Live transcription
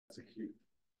execute.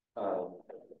 Hello,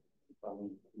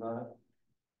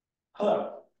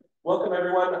 welcome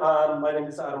everyone. My name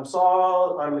is Adam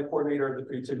Saul. I'm the coordinator of the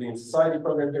Creativity and Society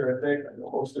program here at Vic. I know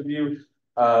most of you.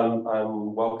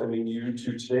 I'm welcoming you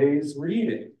to today's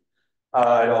reading.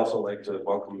 I'd also like to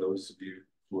welcome those of you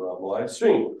who are on the live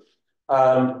stream.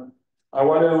 I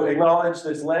want to acknowledge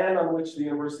this land on which the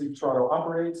University of Toronto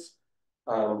operates.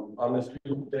 On this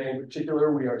beautiful day in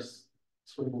particular, we are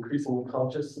sort of increasingly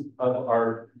conscious of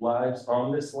our lives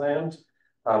on this land.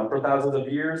 For thousands of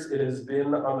years, it has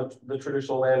been on the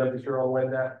traditional land of the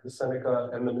Huron-Wendat, the Seneca,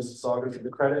 and the Mississaugas of the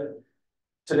Credit.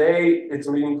 Today, it's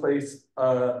a meeting place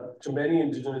to many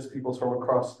Indigenous peoples from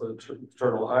across the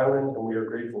Turtle Island, and we are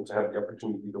grateful to have the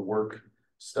opportunity to work,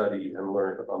 study, and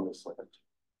learn on this land.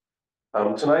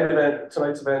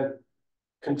 Tonight's event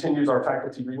continues our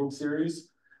faculty reading series,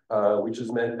 which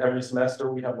is meant every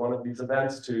semester we have one of these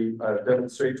events to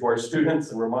demonstrate to our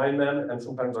students and remind them, and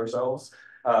sometimes ourselves,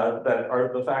 that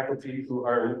are the faculty who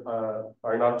are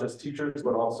not just teachers,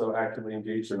 but also actively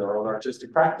engaged in their own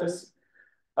artistic practice.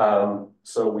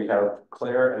 So we have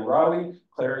Claire and Rawi.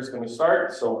 Claire is going to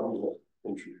start, so I'm going to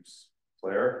introduce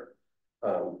Claire.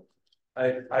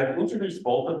 I've introduced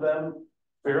both of them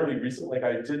fairly recently. Like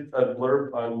I did a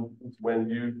blurb on when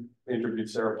you interviewed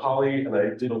Sarah Polly, and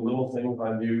I did a little thing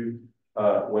on you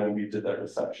when we did that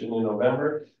reception in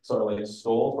November. So I like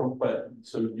stole from, but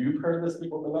so you've heard this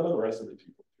before, but none of the rest of the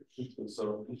people.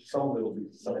 So some of it will be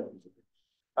some.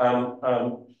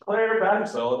 Claire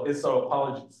Battershill is, so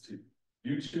apologies to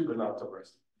you two, but not to the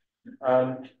rest.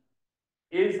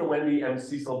 Is the Wendy M.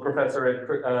 Cecil Professor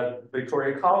at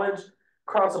Victoria College,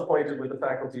 cross-appointed with the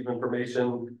Faculty of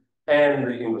Information and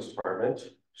the English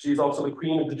Department. She's also the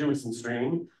queen of the Jewison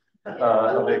stream,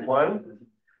 a big one.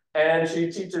 And she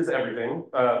teaches everything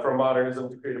from modernism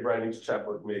to creative writing to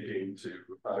chapbook making to,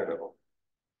 I don't know,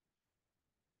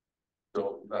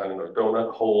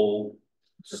 donut hole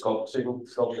sculpting.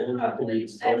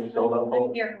 Donut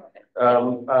hole.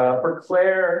 For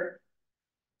Claire,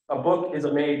 a book is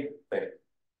a made thing.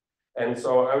 And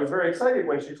so I was very excited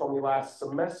when she told me last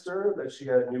semester that she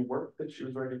had new work that she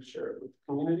was ready to share with the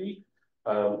community.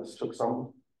 This took a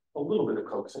little bit of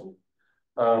coaxing.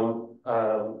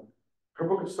 Her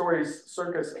book of stories,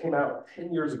 Circus, came out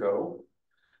 10 years ago.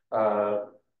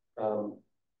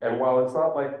 And while it's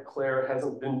not like Claire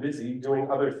hasn't been busy doing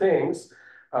other things,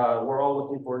 we're all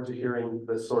looking forward to hearing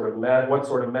this sort of what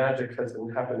sort of magic has been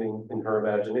happening in her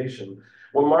imagination.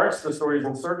 What marks the stories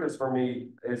in Circus for me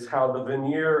is how the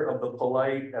veneer of the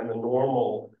polite and the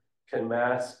normal can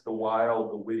mask the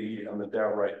wild, the witty, and the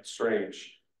downright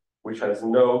strange, which has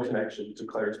no connection to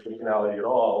Claire's personality at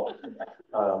all,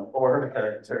 or her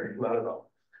character, not at all.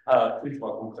 Please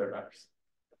welcome Claire Battershill.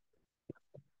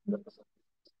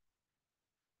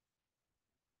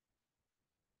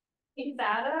 Thanks,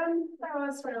 Adam. That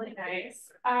was really nice.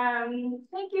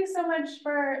 Thank you so much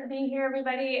for being here,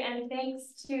 everybody, and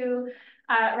thanks to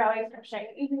Rawi for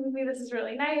sharing me. This is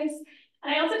really nice.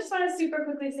 And I also just want to super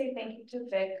quickly say thank you to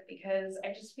Vic, because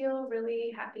I just feel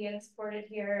really happy and supported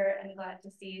here and glad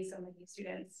to see so many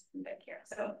students from Vic here.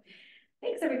 So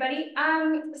thanks, everybody.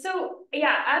 So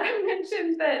yeah, Adam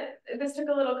mentioned that this took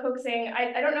a little coaxing.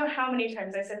 I don't know how many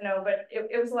times I said no, but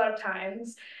it was a lot of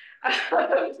times.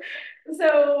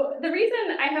 So the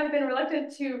reason I have been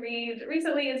reluctant to read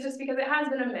recently is just because it has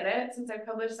been a minute since I've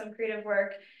published some creative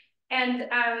work. And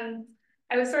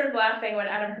I was sort of laughing when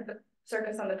Adam put the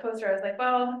circus on the poster. I was like,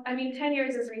 well, I mean, 10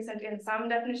 years is recent in some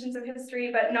definitions of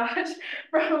history, but not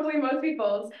probably most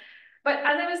people's. But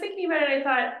as I was thinking about it, I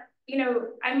thought, you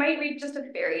know, I might read just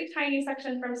a very tiny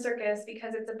section from Circus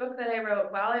because it's a book that I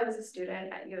wrote while I was a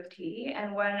student at U of T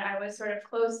and when I was sort of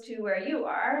close to where you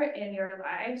are in your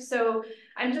life. So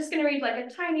I'm just going to read like a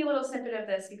tiny little snippet of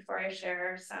this before I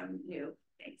share some new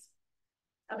things.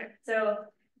 Okay, so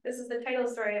this is the title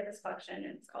story of this collection,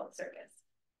 and it's called Circus.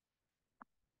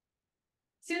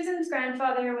 Susan's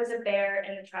grandfather was a bear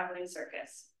in the traveling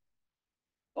circus.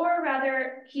 Or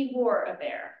rather, he wore a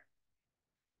bear.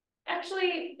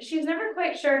 Actually, she's never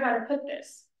quite sure how to put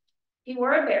this. He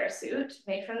wore a bear suit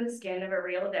made from the skin of a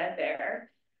real dead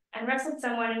bear and wrestled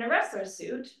someone in a wrestler's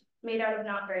suit made out of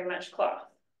not very much cloth.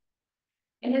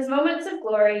 In his moments of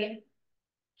glory,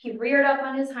 he reared up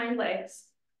on his hind legs,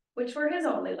 which were his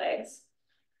only legs,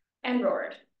 and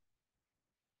roared.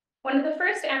 One of the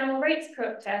first animal rights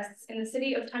protests in the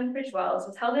city of Tunbridge Wells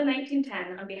was held in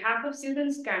 1910 on behalf of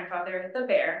Susan's grandfather, the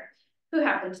bear, who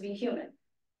happened to be human.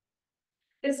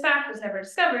 This fact was never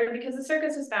discovered because the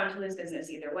circus was bound to lose business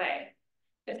either way.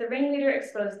 If the ringleader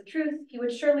exposed the truth, he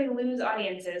would surely lose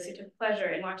audiences who took pleasure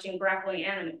in watching grappling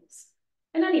animals.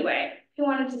 And anyway, Who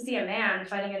wanted to see a man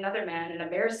fighting another man in a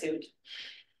bear suit?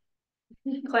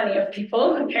 Plenty of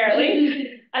people,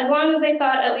 apparently, as long as they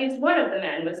thought at least one of the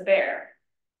men was a bear.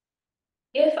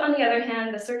 If, on the other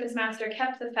hand, the circus master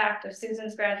kept the fact of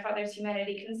Susan's grandfather's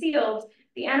humanity concealed,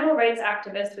 the animal rights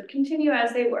activists would continue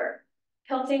as they were,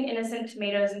 pelting innocent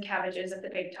tomatoes and cabbages at the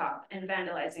big top and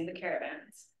vandalizing the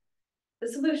caravans. The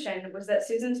solution was that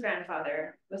Susan's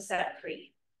grandfather was set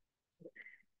free.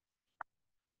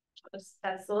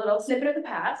 That's a little snippet of the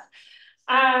past.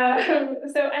 So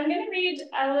I'm going to read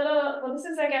a little, well, this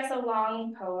is, I guess, a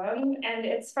long poem, and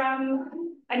it's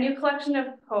from a new collection of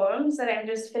poems that I'm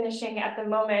just finishing at the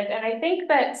moment. And I think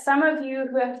that some of you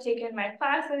who have taken my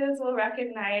classes will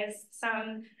recognize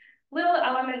some little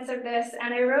elements of this.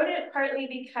 And I wrote it partly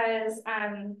because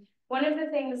one of the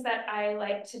things that I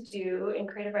like to do in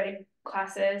creative writing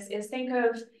classes is think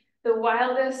of the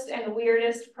wildest and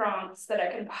weirdest prompts that I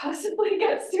can possibly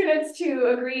get students to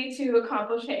agree to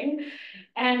accomplishing.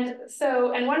 And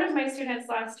one of my students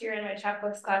last year in my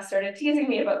chapbooks class started teasing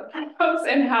me about the prompts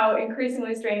and how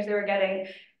increasingly strange they were getting.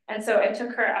 And so I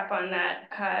took her up on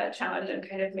that challenge and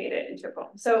kind of made it into a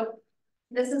poem. So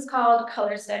this is called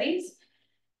Color Studies,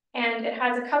 and it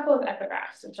has a couple of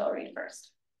epigraphs, which I'll read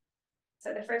first.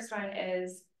 So the first one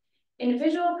is, in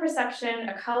visual perception,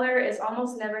 a color is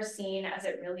almost never seen as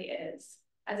it really is,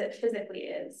 as it physically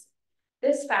is.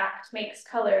 This fact makes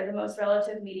color the most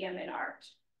relative medium in art.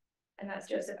 And that's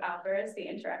Joseph Alpers, The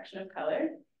Interaction of Color.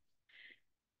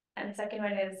 And the second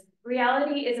one is,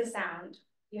 reality is a sound.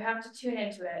 You have to tune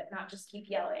into it, not just keep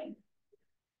yelling.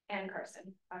 Anne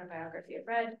Carson, Autobiography of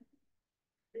Red.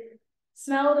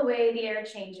 Smell the way the air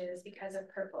changes because of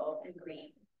purple and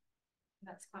green. And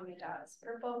that's Kwame Dawes,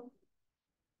 Purple.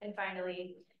 And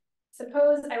finally,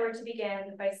 suppose I were to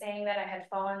begin by saying that I had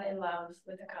fallen in love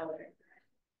with a color.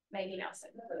 Maggie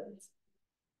Nelson.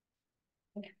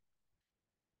 Okay.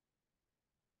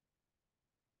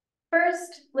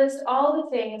 First, list all the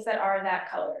things that are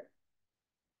that color.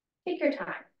 Take your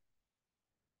time.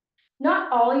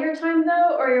 Not all your time,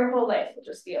 though, or your whole life will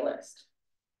just be a list.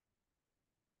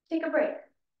 Take a break.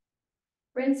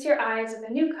 Rinse your eyes with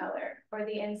a new color or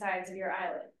the insides of your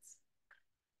eyelids.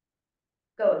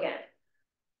 Go again.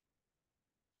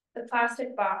 The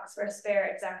plastic box where spare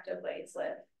X-Acto blades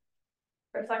live.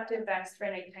 Reflective vest for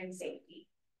nighttime safety.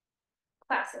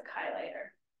 Classic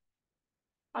highlighter.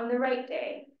 On the right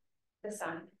day, the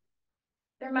sun.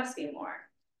 There must be more.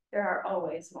 There are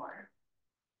always more.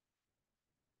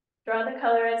 Draw the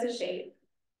color as a shape.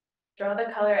 Draw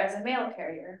the color as a mail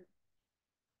carrier.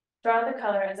 Draw the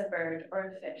color as a bird or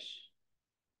a fish.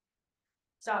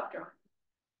 Stop drawing.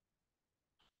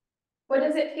 What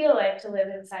does it feel like to live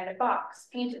inside a box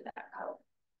painted that color?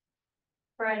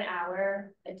 For an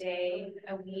hour, a day,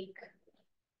 a week,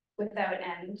 without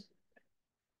end?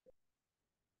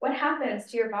 What happens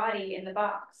to your body in the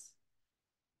box?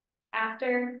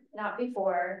 After, not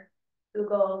before,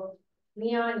 Google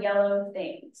neon yellow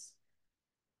things.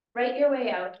 Write your way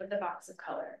out of the box of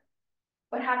color.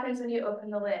 What happens when you open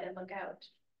the lid and look out?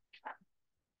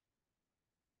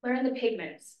 Learn the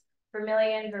pigments,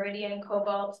 vermilion, viridian,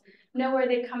 cobalt, know where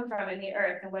they come from in the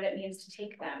earth and what it means to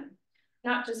take them.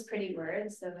 Not just pretty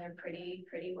words, though they're pretty,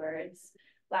 pretty words.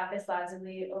 Lapis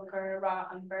lazuli, ochre, raw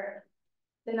umber.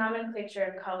 The nomenclature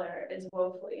of color is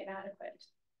woefully inadequate.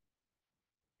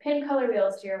 Pin color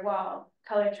wheels to your wall,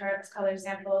 color charts, color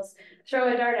samples,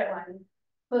 throw a dart at one,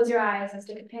 close your eyes and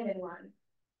stick a pin in one.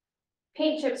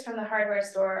 Paint chips from the hardware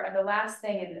store are the last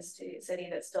thing in this city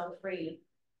that's still free.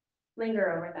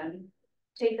 Linger over them.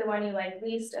 Take the one you like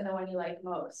least and the one you like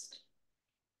most.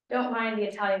 Don't mind the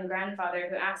Italian grandfather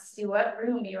who asks you what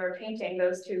room you are painting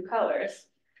those two colors.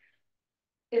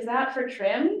 Is that for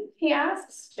trim? He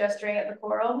asks, gesturing at the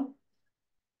coral.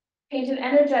 Paint an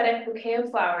energetic bouquet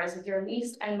of flowers with your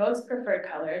least and most preferred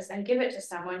colors and give it to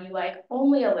someone you like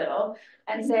only a little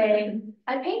and say,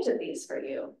 I painted these for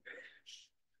you.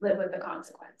 Live with the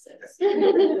consequences.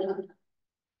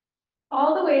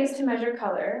 All the ways to measure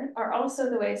color are also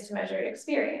the ways to measure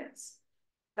experience.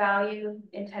 Value,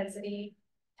 intensity,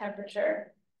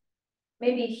 temperature.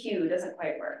 Maybe hue doesn't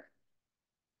quite work.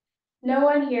 No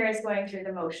one here is going through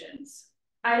the motions.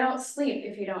 I don't sleep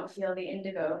if you don't feel the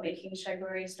indigo making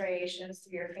shaguri striations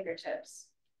through your fingertips.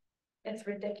 It's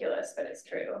ridiculous, but it's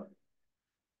true.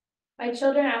 My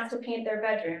children ask to paint their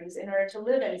bedrooms in order to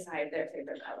live inside their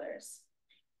favorite colors.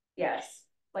 Yes,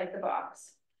 like the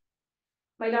box.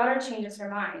 My daughter changes her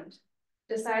mind,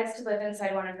 decides to live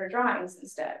inside one of her drawings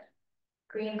instead.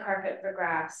 Green carpet for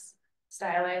grass,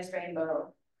 stylized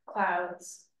rainbow,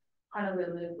 clouds,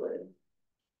 Honolulu blue.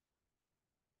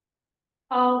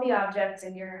 All the objects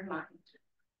in your mind.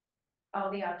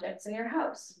 all the objects in your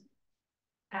house.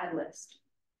 Add list.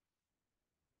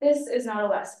 This is not a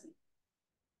lesson.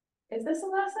 Is this a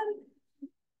lesson?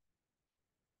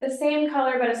 The same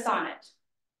color, but a sonnet.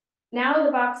 Now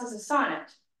the box is a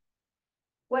sonnet.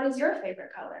 What is your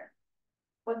favorite color?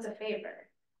 What's a favor?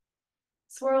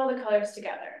 Swirl the colors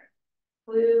together.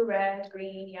 Blue, red,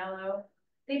 green, yellow.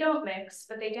 They don't mix,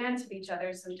 but they dance with each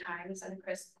other sometimes on a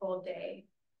crisp, cold day.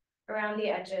 Around the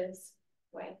edges,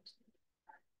 white.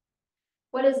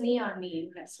 What does neon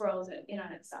mean when it swirls it in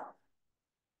on itself?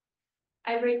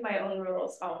 I break my own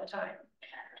rules all the time.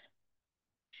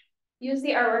 Use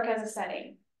the artwork as a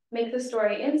setting. Make the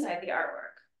story inside the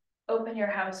artwork. Open your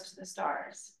house to the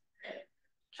stars.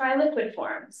 Try liquid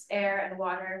forms, air and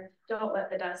water. Don't let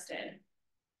the dust in.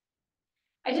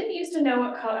 I didn't used to know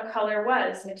what color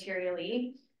was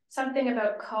materially. Something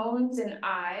about cones and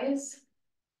eyes.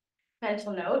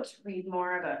 Mental note, read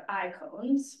more about eye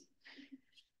cones.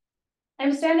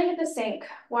 I'm standing at the sink,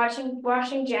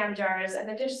 washing jam jars, and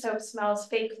the dish soap smells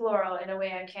fake floral in a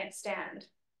way I can't stand.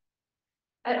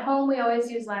 At home, we always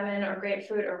use lemon or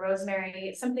grapefruit or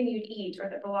rosemary, something you'd eat or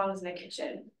that belongs in a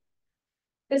kitchen.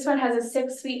 This one has a sick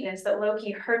sweetness that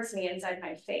low-key hurts me inside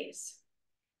my face.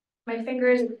 My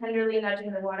fingers are tenderly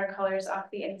nudging the watercolors off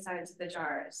the insides of the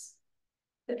jars.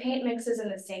 The paint mixes in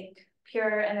the sink,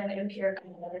 pure and then impure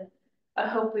color, a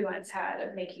hope we once had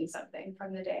of making something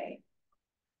from the day.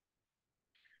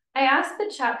 I asked the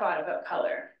chatbot about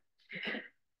color,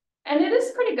 and it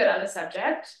is pretty good on the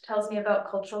subject, tells me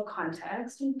about cultural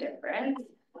context and difference.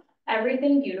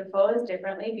 Everything beautiful is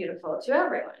differently beautiful to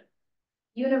everyone,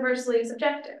 universally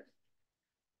subjective.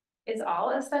 Is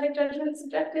all aesthetic judgment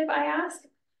subjective, I ask?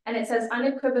 And it says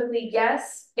unequivocally,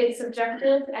 yes, it's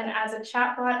subjective, and as a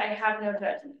chatbot, I have no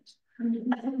judgment.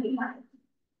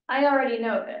 I already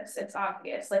know this, it's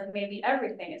obvious, like maybe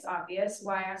everything is obvious,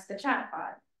 why ask the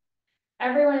chatbot?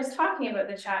 Everyone is talking about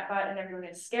the chatbot and everyone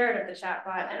is scared of the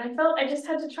chatbot, and I felt I just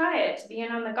had to try it to be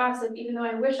in on the gossip, even though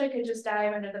I wish I could just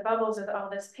dive under the bubbles with all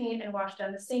this paint and wash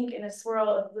down the sink in a swirl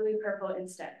of bluey purple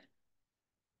instead.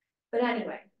 But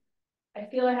anyway, I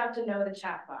feel I have to know the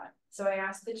chatbot, so I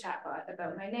asked the chatbot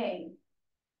about my name.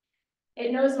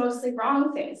 It knows mostly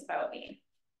wrong things about me.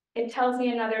 It tells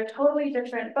me another totally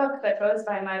different book that goes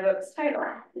by my book's title.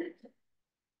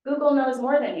 Google knows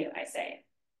more than you, I say,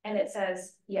 and it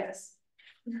says yes.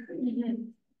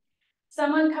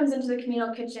 Someone comes into the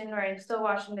communal kitchen where I'm still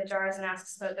washing the jars and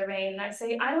asks about the rain, and I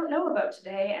say, I don't know about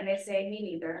today, and they say, me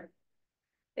neither.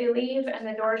 They leave and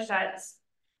the door shuts,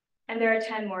 and there are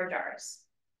 10 more jars.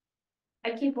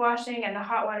 I keep washing and the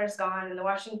hot water's gone, and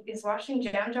is washing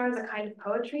jam jars a kind of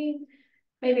poetry?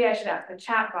 Maybe I should ask the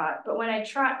chatbot, but when I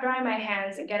dry my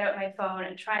hands and get out my phone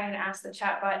and try and ask the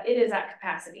chatbot, it is at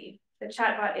capacity. The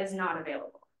chatbot is not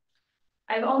available.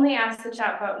 I've only asked the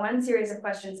chatbot one series of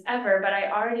questions ever, but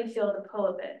I already feel the pull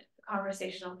of it, the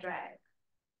conversational drag.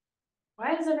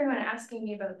 Why is everyone asking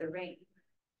me about the rain?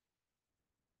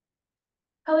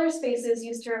 Color spaces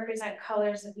used to represent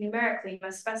colors that numerically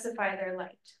must specify their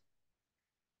light.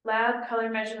 Lab color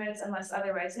measurements, unless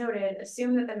otherwise noted,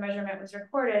 assume that the measurement was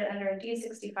recorded under a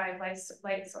D65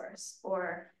 light source,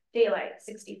 or daylight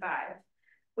 65,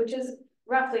 which is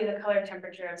roughly the color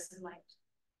temperature of sunlight.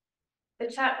 The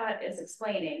chatbot is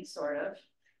explaining, sort of.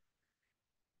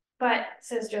 But,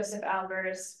 says Joseph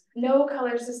Albers, no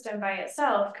color system by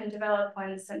itself can develop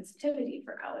one's sensitivity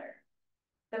for color.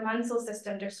 The Munsell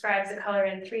system describes a color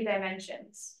in 3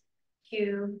 dimensions: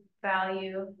 hue,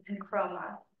 value, and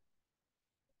chroma.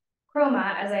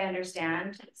 Chroma, as I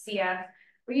understand, CF,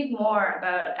 read more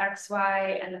about X,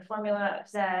 Y, and the formula of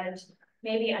Z,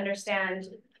 maybe understand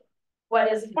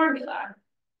what is formula,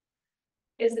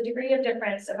 is the degree of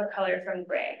difference of a color from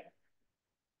gray.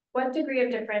 What degree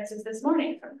of difference is this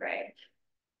morning from gray?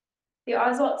 The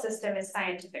Oswalt system is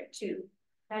scientific too,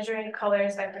 measuring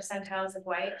colors by percentiles of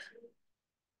white.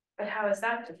 But how is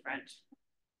that different?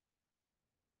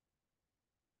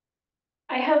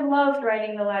 I have loved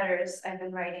writing the letters I've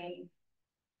been writing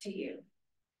to you.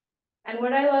 And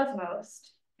what I love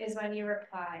most is when you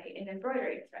reply in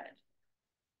embroidery thread.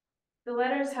 The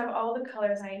letters have all the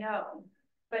colors I know,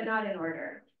 but not in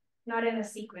order, not in a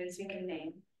sequence we can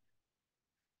name.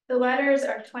 The letters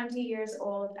are 20 years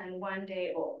old and 1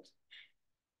 day old.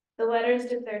 The letters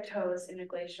dip their toes in a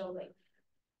glacial lake.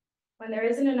 When there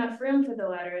isn't enough room for the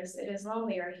letters, it is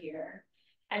lonelier here,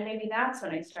 and maybe that's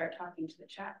when I start talking to the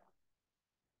chat.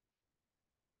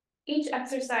 Each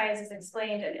exercise is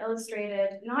explained and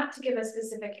illustrated, not to give a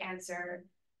specific answer,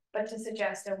 but to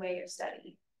suggest a way of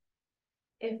study.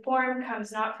 If form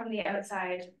comes not from the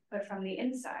outside, but from the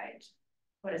inside,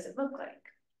 what does it look like?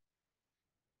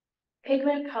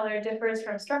 Pigment color differs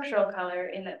from structural color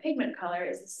in that pigment color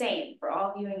is the same for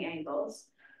all viewing angles,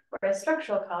 whereas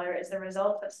structural color is the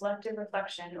result of selective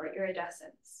reflection or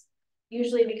iridescence,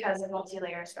 usually because of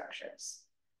multi-layer structures.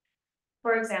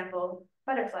 For example,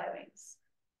 butterfly wings.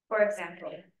 For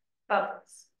example,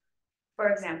 bubbles.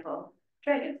 For example,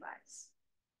 dragonflies.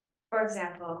 For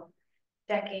example,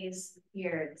 decades,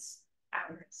 years,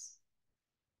 hours.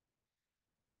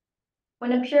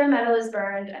 When a pure metal is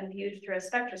burned and viewed through a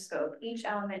spectroscope, each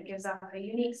element gives off a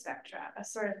unique spectra, a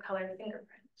sort of colored fingerprint.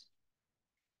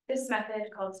 This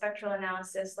method, called spectral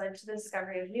analysis, led to the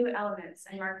discovery of new elements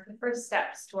and marked the first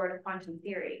steps toward a quantum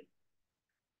theory.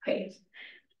 Wait,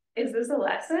 is this a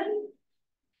lesson?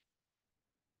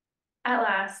 At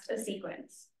last, a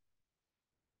sequence.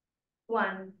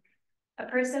 1. A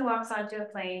person walks onto a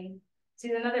plane,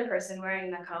 sees another person wearing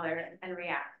the color, and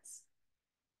reacts.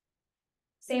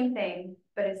 Same thing,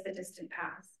 but it's the distant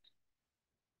past.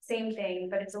 Same thing,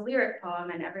 but it's a lyric poem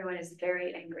and everyone is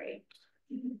very angry.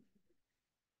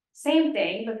 Same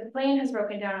thing, but the plane has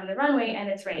broken down on the runway and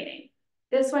it's raining.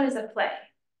 This one is a play.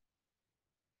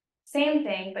 Same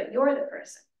thing, but you're the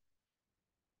person.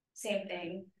 Same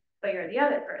thing, but you're the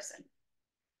other person.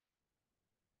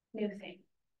 New thing.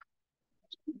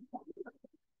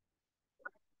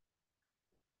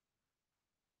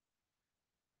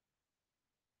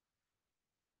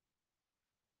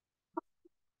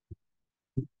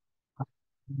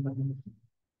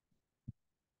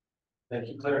 Thank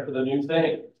you, Claire, for the new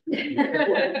thing.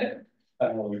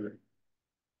 That's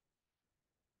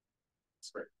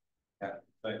great. Yeah,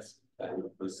 thanks. And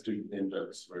the student name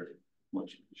jokes were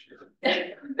much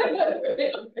appreciated.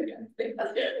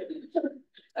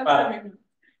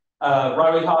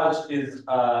 Rawi Hage is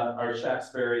our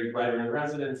Shaftesbury Writer in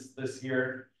Residence this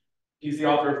year. He's the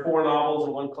author of 4 novels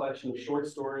and 1 collection of short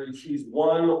stories. He's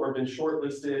won or been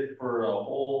shortlisted for a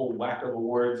whole whack of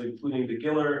awards, including the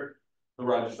Giller, the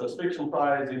Roger Strauss Fiction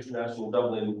Prize, the International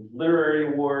Dublin Literary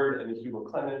Award, and the Hugh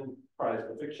McLennan Prize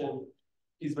for Fiction.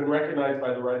 He's been recognized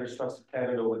by the Writers' Trust of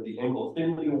Canada with the Engel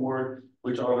Finley Award,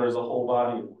 which honors a whole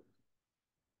body of work.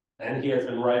 And he has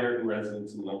been writer in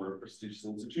residence in a number of prestigious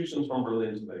institutions from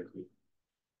Berlin to Vancouver.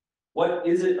 What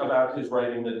is it about his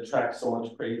writing that attracts so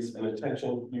much praise and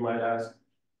attention, you might ask?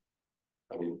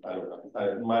 I mean, I don't know.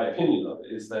 My opinion of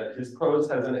it is that his prose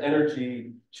has an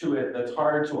energy to it that's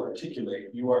hard to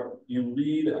articulate. You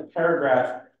read a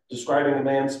paragraph describing a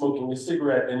man smoking a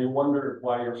cigarette and you wonder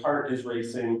why your heart is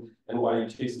racing and why you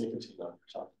taste nicotine on your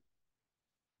tongue.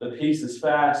 The pace is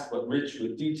fast, but rich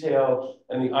with detail,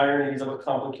 and the ironies of a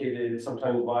complicated,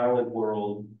 sometimes violent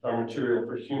world are material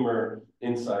for humor,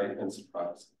 insight, and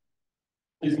surprise.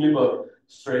 His new book,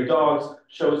 Stray Dogs,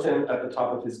 shows him at the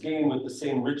top of his game with the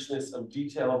same richness of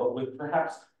detail, but with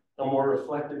perhaps a more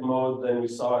reflective mode than we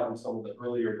saw in some of the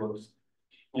earlier books.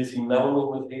 Is he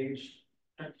mellowing with age?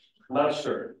 Not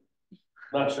sure.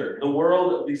 Not sure. The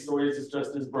world of these stories is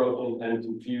just as broken and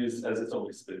confused as it's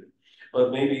always been.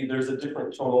 But maybe there's a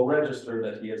different tonal register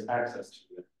that he has access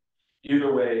to.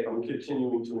 Either way, I'm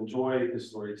continuing to enjoy his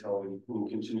storytelling and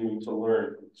continuing to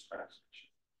learn from his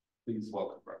craftsmanship. Please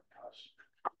welcome Rawi Hage.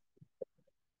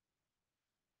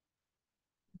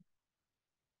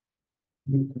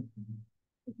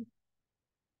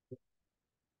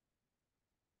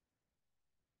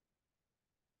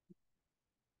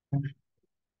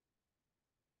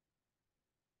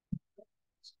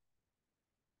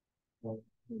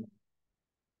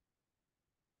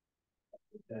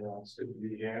 It's good to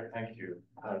be here. Thank you.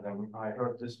 I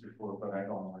heard this before, but I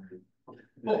don't want to.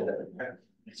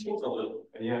 It seems a little.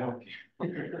 Yeah.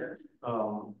 Okay.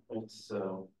 It's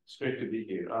great to be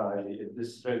here.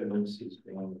 This residency has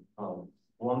been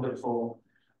wonderful.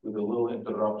 With a little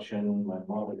interruption, my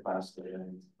mother passed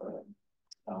away, but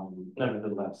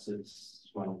nevertheless, it's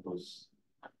one of those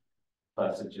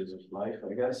passages of life,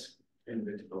 I guess.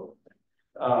 Inevitable.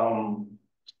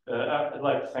 I'd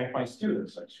like to thank my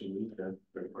students, actually.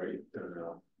 They're great.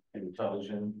 They're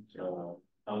intelligent,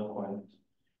 eloquent.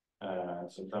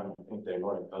 Sometimes I think they're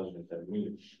more intelligent than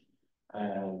me.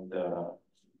 And,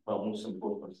 but most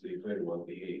importantly, very well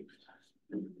behaved.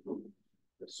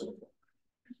 So,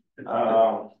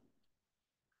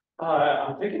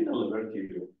 I'm taking the liberty,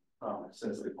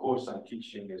 since the course I'm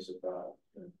teaching is about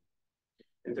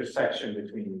intersection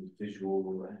between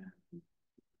visual and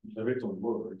the written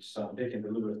words. So I'm taking the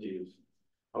liberty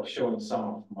of showing some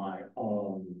of my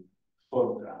own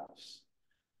photographs.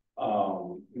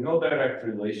 No direct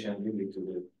relation really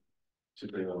to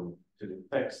the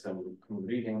text I'm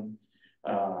reading,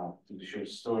 to the short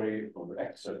story or the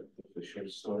excerpt of the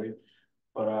short story,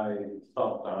 but I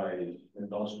thought I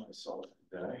indulged myself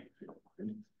today, if you don't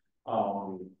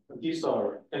mind. these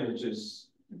are images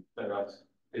that I've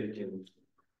taken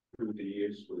through the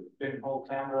years with pinhole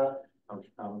camera.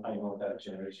 I know that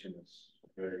generation is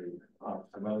very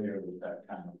familiar with that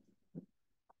kind of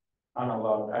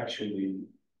analog. Actually,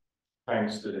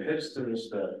 thanks to the hipsters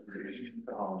that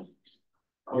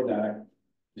Kodak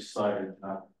decided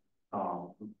not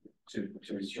to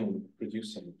resume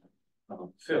producing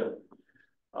film.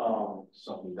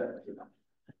 Something that, you know.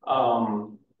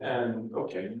 And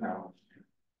okay, now,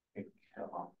 I think,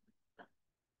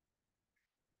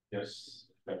 yes,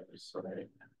 that is right.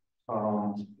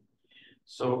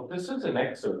 So this is an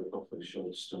excerpt of a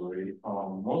short story.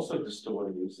 Most of the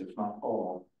stories, if not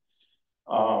all,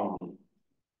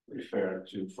 refer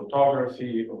to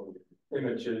photography or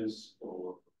images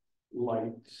or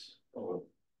light or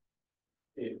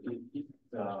the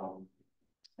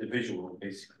visual,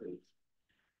 basically.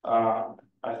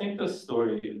 I think this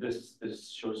story,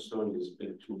 this short story is a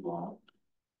bit too long.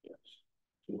 Yes,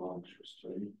 too long short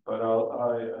story. But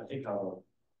I think I'll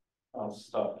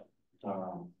stop.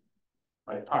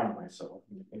 I time myself.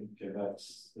 I think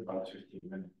that's about 15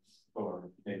 minutes or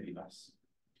maybe less.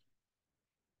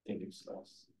 I think it's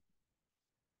less.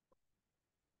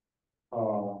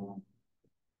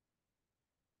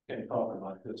 Can talk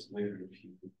about this later if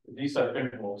you. These are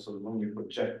pinholes, so when you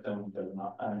project them,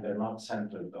 they're not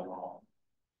centered at all.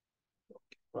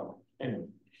 Well, anyway,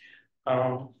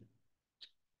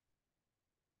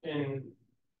 in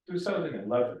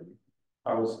 2011,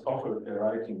 I was offered a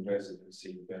writing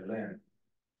residency in Berlin.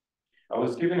 I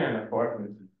was given an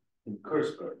apartment in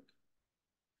Kurzburg.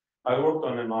 I worked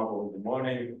on a novel in the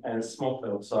morning and smoked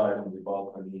outside on the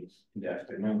balcony in the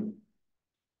afternoon.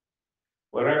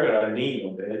 Wherever I leaned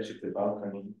on the edge of the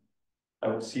balcony, I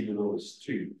would see below a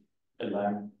street, a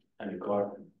lamp, and a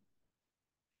garden.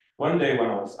 One day when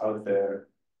I was out there,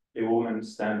 a woman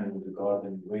standing in the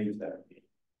garden waved at me.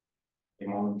 A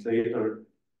moment later,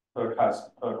 her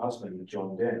husband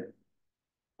joined in.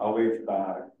 I waved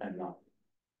back and nodded.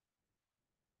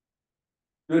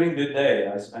 During the day,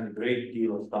 I spent a great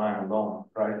deal of time alone,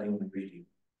 writing and reading.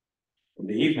 In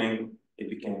the evening, it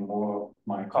became more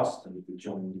my custom to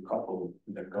join the couple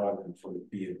in the garden for a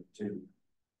beer or two.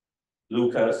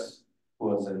 Lucas, who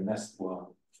was a Nestwa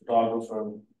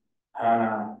photographer,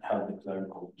 Hannah held a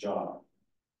clerical job.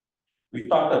 We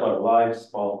talked about lives,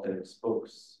 politics,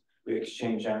 books. We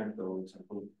exchanged anecdotes and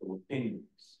political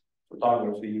opinions.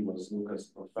 Photography was Lucas'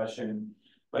 profession,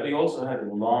 but he also had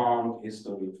a long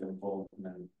history of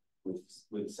involvement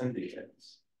with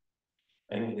syndicates.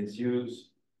 And in his youth,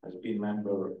 has been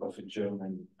member of a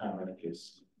German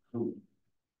anarchist group.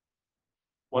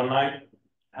 One night,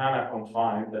 Hannah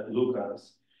confided that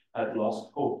Lucas had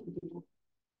lost hope.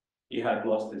 He had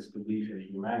lost his belief in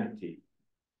humanity.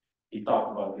 He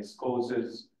talked about his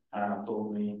causes, Hannah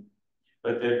told me,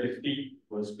 but their defeat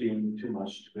was being too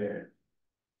much to bear.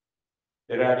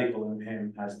 The radical in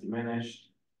him has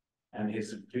diminished, and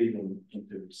he's retreating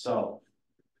into himself.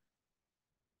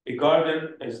 A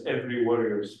garden is every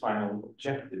warrior's final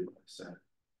objective, I said.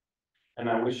 And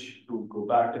I wish he would go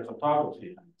back to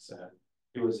photography, I said.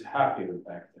 He was happier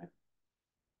back then.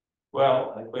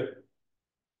 Well, I quit.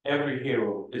 Every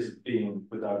hero is being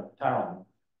without talent.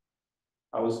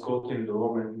 I was quoting the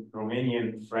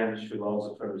Romanian French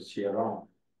philosopher Cioran.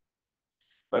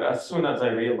 But as soon as I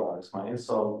realized my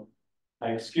insult, I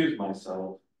excused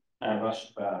myself and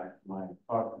rushed back to my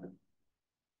apartment.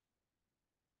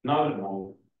 Another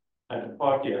night, at a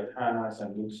party at Hannah's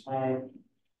and Luke's home,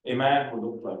 a man who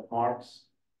looked like Marx,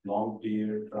 long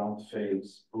beard, round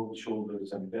face, broad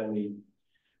shoulders and belly,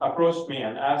 approached me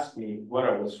and asked me what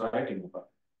I was writing about.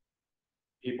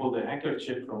 He pulled a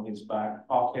handkerchief from his back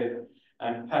pocket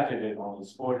and patted it on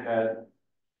his forehead,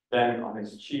 then on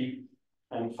his cheek,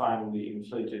 and finally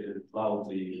inflated it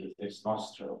loudly with his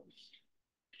nostrils.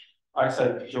 I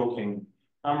said, joking,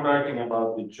 I'm writing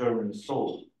about the German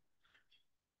soul.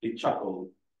 He chuckled,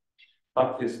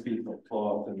 tucked his piece of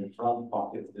cloth in the front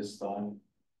pocket this time,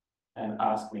 and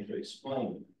asked me to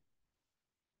explain.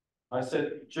 I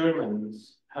said,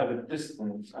 Germans have a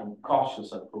distant and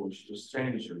cautious approach to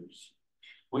strangers,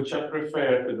 which I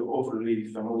prefer to the overly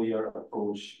familiar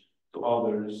approach to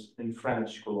others in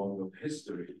French colonial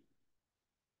history.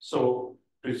 So,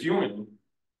 presuming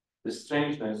the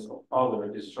strangeness of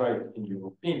other is right in your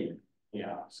opinion, he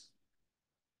asked.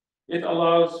 It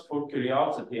allows for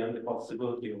curiosity and the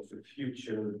possibility of a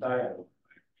future dialogue.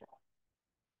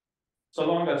 So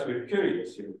long as we're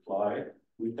curious, he replied,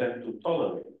 we tend to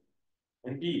tolerate.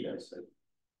 Indeed, I said.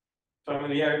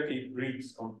 Familiarity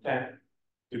breeds contempt,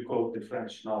 to quote the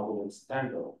French novelist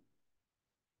Stendhal.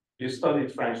 You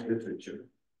studied French literature.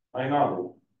 I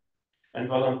nodded and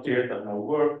volunteered that my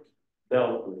work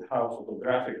dealt with how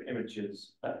photographic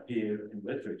images appear in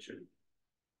literature.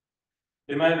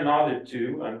 The man nodded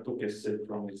too and took a sip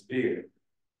from his beer.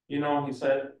 You know, he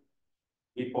said,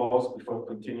 he paused before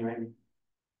continuing,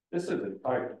 this is a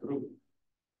tight group.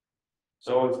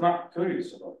 So I was not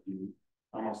curious about you,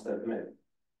 I must admit.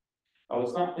 I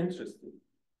was not interested.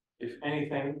 If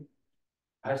anything,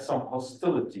 I have some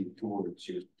hostility towards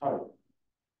your type.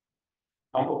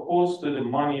 I'm opposed to the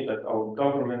money that our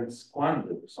government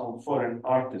squanders on foreign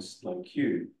artists like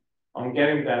you, on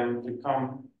getting them to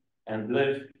come and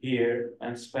live here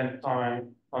and spend time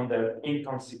on their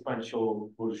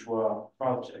inconsequential bourgeois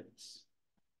projects.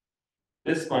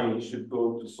 This money should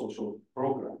go to social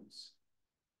programs.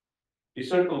 You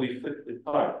certainly fit the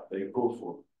type they go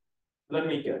for. Let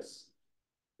me guess.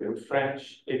 You're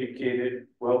French, educated,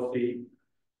 wealthy,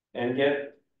 and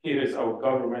yet here is our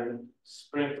government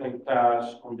sprinkling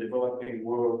cash on developing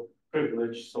world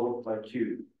privileged sort like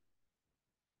you.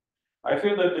 I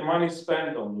feel that the money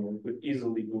spent on you could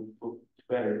easily be put to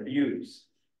better use.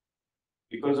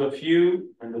 Because of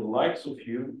you and the likes of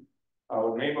you,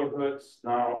 our neighborhoods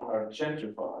now are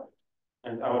gentrified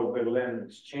and our Berlin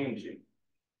is changing.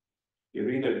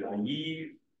 You're either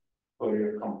naive or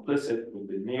you're complicit with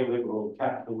the neoliberal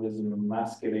capitalism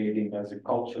masquerading as a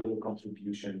cultural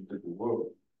contribution to the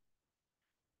world.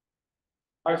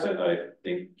 I said, I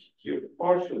think you're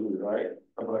partially right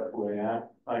about who I am,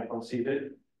 I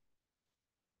conceded.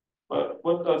 But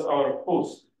what does our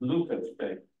host, Lucas,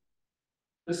 think?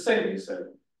 The same, he said.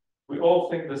 We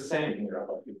all think the same here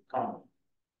about your comment.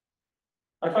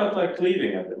 I felt like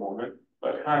leaving at the moment,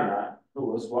 but Hannah, who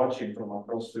was watching from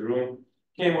across the room,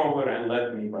 came over and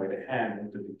led me by the hand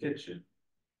into the kitchen.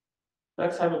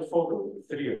 Let's have a photo of the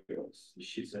three of us,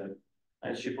 she said,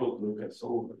 and she pulled Lucas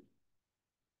over.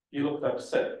 You looked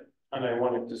upset, and I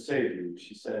wanted to save you,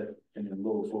 she said in a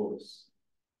low voice.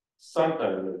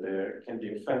 Subtitle there can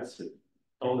be offensive.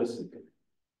 Don't listen to me.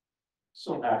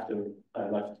 Soon after, I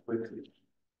left quickly.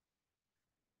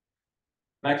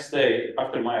 Next day,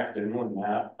 after my afternoon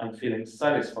nap and feeling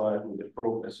satisfied with the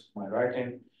progress of my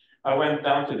writing, I went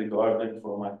down to the garden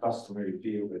for my customary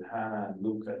beer with Hannah and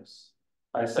Lucas.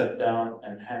 I sat down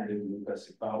and handed Lucas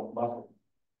a bottle.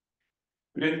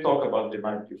 We didn't talk about the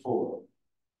night before.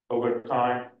 Over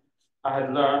time, I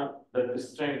had learned that the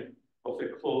strength of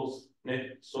a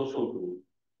close-knit social group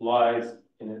lies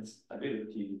in its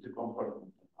ability to compartmentalize.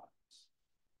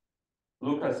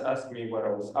 Lucas asked me what I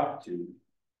was up to.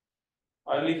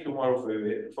 I leave tomorrow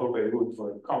for Beirut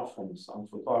for a conference on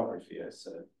photography, I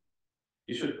said.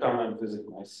 You should come and visit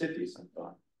my city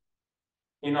sometime.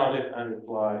 He nodded and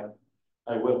replied,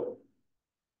 I will.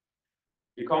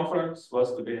 The conference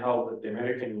was to be held at the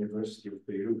American University of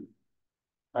Beirut.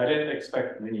 I didn't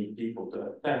expect many people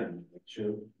to attend the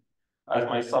lecture, as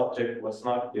my subject was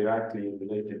not directly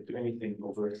related to anything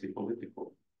overtly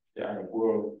political, the Arab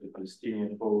world, the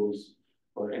Palestinian cause,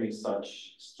 or any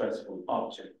such stressful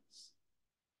objects.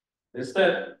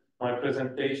 Instead, my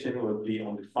presentation would be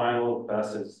on the final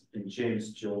passage in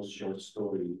James Joyce's short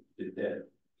story, The Dead.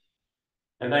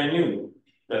 And I knew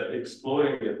that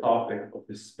exploring the topic of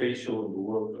the spatial in the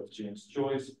work of James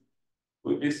Joyce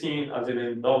would be seen as an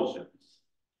indulgence,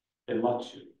 a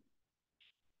luxury.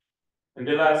 In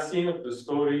the last scene of the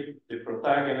story, the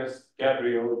protagonist,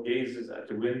 Gabriel, gazes at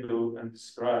the window and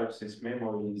describes his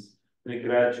memories in a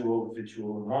gradual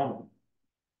visual moment,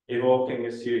 evoking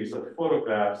a series of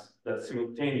photographs that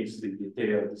simultaneously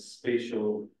detail the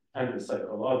spatial and the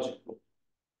psychological.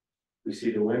 We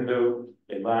see the window,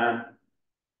 a lamp,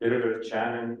 the River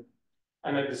Shannon,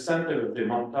 and at the center of the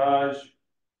montage,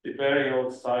 the burial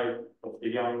site of the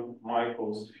young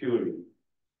Michael's Fury,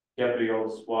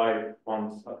 Gabriel's wife,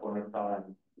 once upon a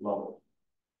time lover.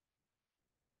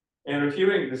 In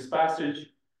reviewing this passage,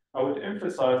 I would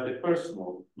emphasize the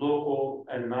personal, local,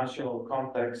 and national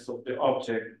context of the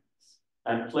objects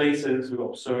and places we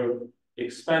observe,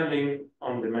 expanding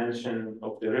on the mention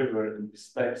of the river in this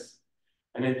text,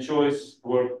 and in Joyce's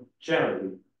work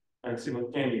generally, and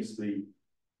simultaneously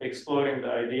exploring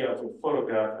the idea of a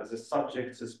photograph as a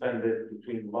subject suspended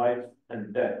between life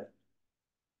and death.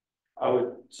 I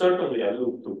would certainly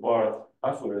allude to Barth's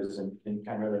aphorism in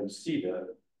Camera Lucida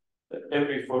that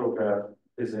every photograph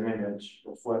is an image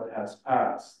of what has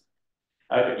passed.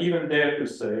 I'd even dare to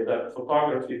say that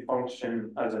photography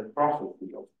functions as a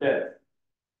prophecy of death,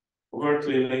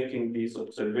 overtly linking these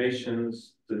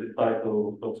observations to the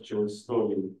title of Joyce's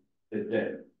story, The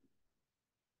Dead.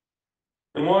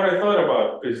 The more I thought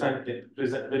about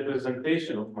the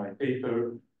presentation of my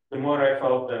paper, the more I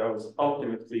felt that I was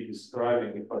ultimately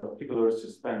describing a particular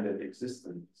suspended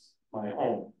existence, my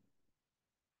own.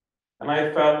 And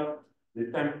I felt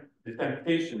the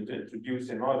temptation to introduce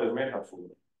another metaphor,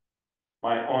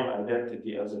 my own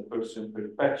identity as a person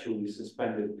perpetually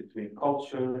suspended between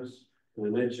cultures,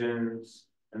 religions,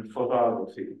 and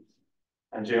photography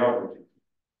and geography.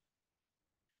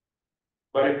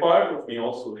 But a part of me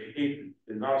also hated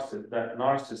that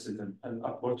narcissism and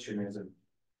opportunism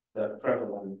that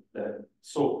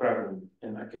so prevalent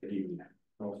in academia.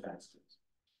 No offense to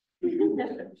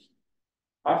it.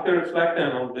 After reflecting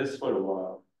on this for a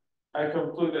while, I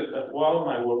concluded that while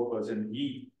my work was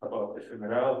indeed about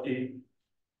ephemerality,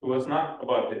 it was not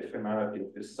about the ephemerality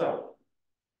of the self,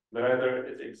 but rather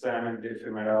it examined the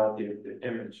ephemerality of the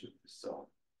image of the self.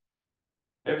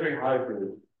 Every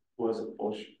hybrid was a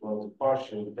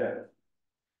partial death,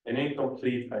 an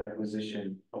incomplete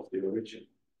acquisition of the original.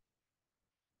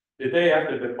 The day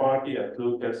after the party at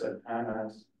Lucas and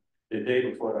Anna's, the day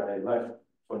before I left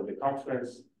for the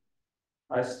conference,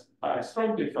 I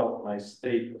strongly felt my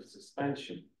state of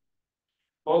suspension.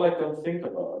 All I could think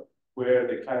about were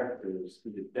the characters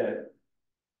in the dead,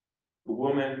 the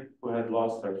woman who had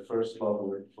lost her first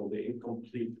lover for the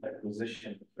incomplete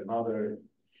acquisition of another,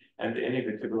 and the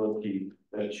inevitability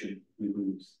that should we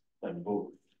lose them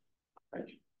both. Thank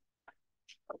you.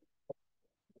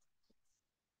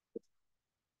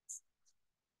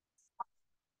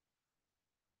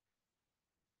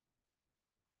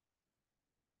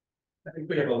 I think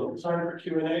we have a little time for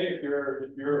Q&A if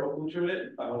you're open to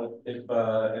it. If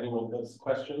anyone has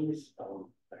questions,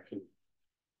 I can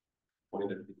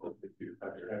point at people if you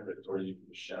have your hand raised, or you can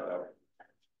just shout out.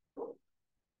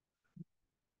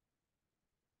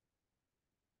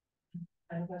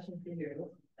 I have a question for you,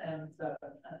 and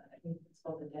I think it's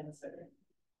called The Dancer,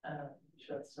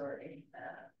 short story.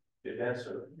 The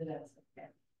Dancer. The Dancer,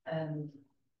 yeah. And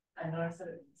I noticed that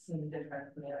it seemed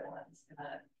different from the other ones, and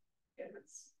that it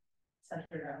was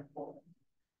centered around Poland.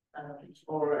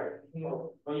 All right.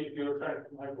 You You're referring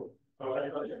to my book. Oh, I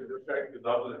thought you were referring to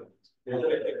Dublin.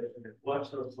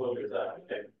 Watch those photos out.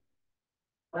 Okay.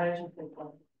 why did you pick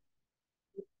Poland?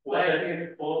 Why did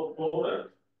you Poland?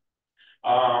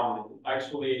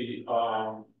 Actually,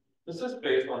 this is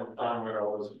based on the time where I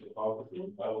was in photography.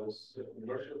 I was a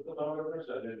commercial photographer,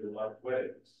 so I did a lot of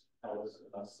weddings. I was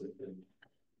assistant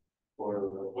for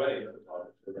wedding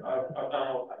photography. I've done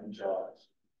all kinds of jobs.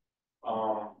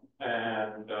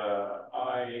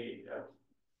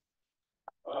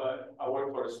 I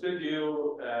worked for a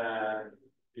studio, and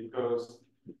because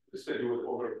the studio was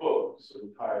overbooked, so we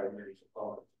hired many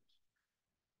photographers.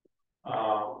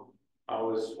 I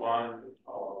was one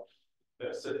of the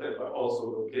assistant, but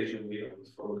also occasionally I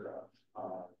was photographed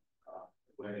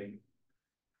wedding.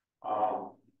 I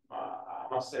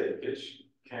must say, pitch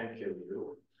can kill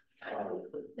you.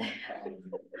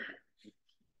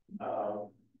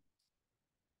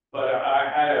 But I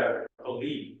had a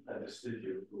lead at the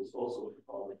studio who was also a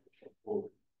photographer from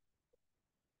Poland.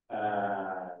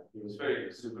 He was very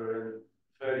exuberant,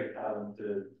 very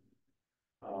talented,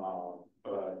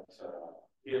 but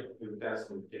he would dance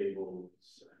on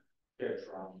tables, get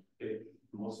drunk, take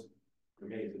the most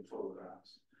amazing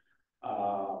photographs,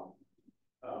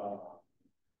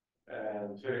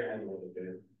 and very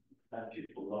animated, and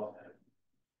people loved him.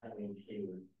 I mean, he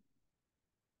would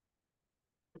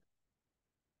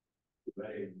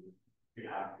very be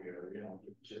happier,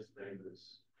 just bring this.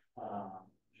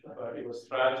 But it was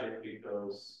tragic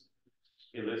because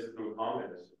he lived through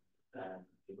communism, and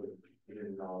he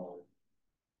didn't know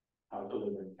how to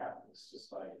live in capitalist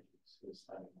society.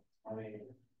 I mean,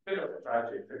 a bit of a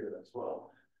tragic figure as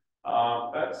well.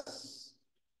 That's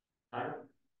kind of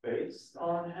based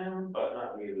on him, but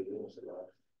not really. It was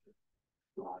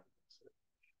a lot.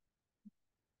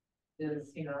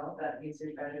 Does he know that he's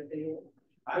your tragedy?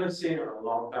 I haven't seen her in a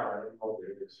long time. I don't know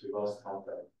because we lost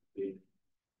contact.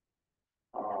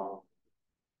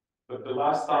 But the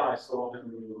last time I saw him,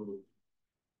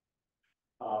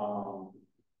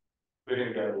 we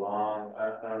didn't get along.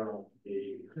 I don't know.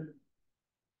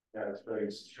 It's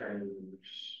very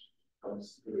strange.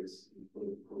 Comes to his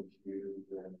political views,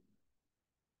 and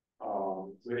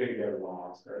we didn't get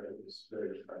along. So it was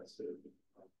very offensive.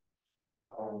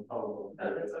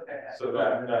 That's okay. So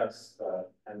that's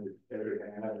and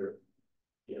everything. I never,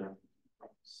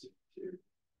 seek to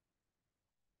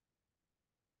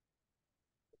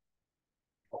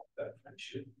help that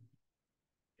friendship.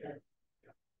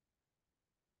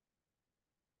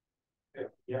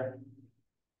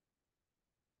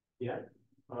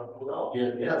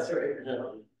 Sorry.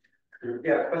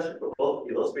 Yeah, question for both of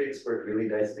you. Those readings work really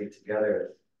nicely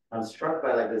together. I'm struck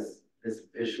by this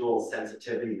visual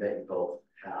sensitivity that you both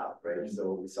have, right?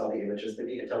 So we saw the images.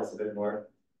 Maybe you can tell us a bit more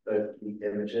about the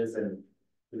images and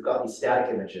we've got these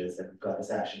static images and we've got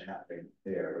this action happening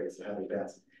there, right? So how they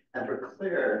bounce. And for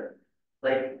Claire,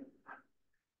 like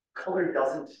color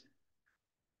doesn't,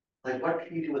 like what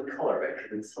can you do with color, right?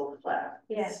 Because it's so flat,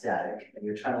 Yeah. it's static, and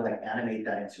you're trying to like animate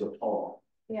that into a poem.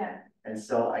 Yeah. And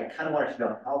so I kind of wanted to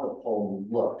know how the poem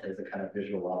looked as a kind of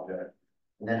visual object.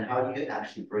 And then how do you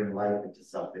actually bring life into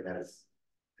something that is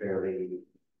fairly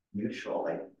neutral?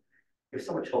 Like if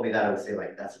someone told me that, I would say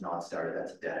like, that's a non-starter,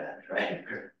 that's a dead end, right?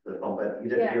 The poem, but you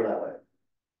didn't feel that way.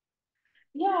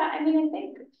 Yeah, I mean,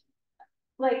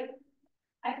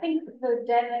 I think the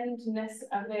dead endness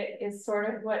of it is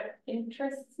sort of what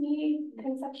interests me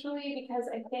conceptually, because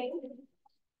I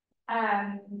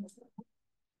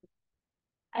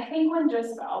think when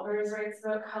Joseph Albers writes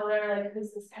about color, like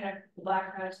there's this kind of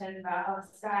black mountain, Valhalla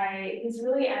sky, he's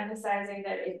really emphasizing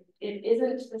that it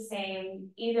isn't the same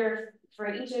either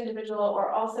for each individual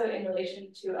or also in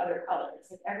relation to other colors.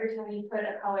 Like every time you put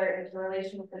a color into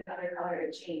relation with another color,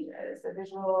 it changes. The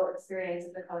visual experience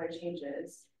of the color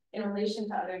changes in relation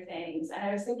to other things. And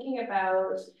I was thinking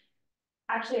about,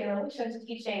 actually in relation to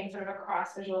teaching sort of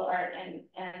across visual art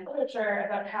and literature,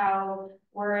 about how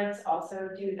words also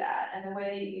do that. And the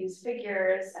way you use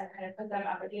figures and kind of put them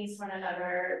up against one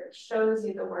another shows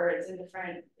you the words in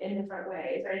different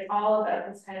ways, right? It's all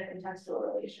about this kind of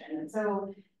contextual relation. And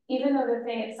so even though the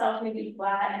thing itself may be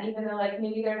flat, and even though like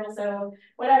maybe there's also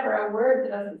whatever, a word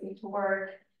that doesn't seem to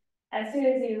work, as soon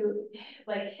as you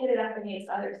like hit it up against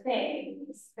other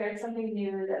things, there's something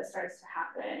new that starts to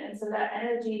happen. And so that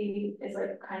energy is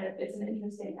like kind of, it's an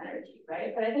interesting energy,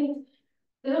 right? But I think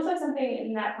there's also something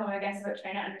in that poem, I guess, about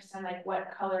trying to understand like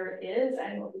what color is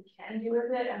and what we can do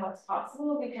with it and what's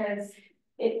possible, because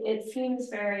it seems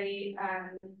very,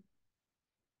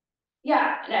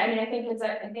 yeah, I mean, I think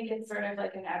it's sort of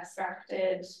like an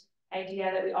abstracted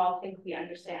idea that we all think we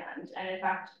understand, and in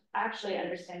fact, actually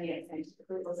understanding it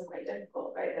scientifically is also quite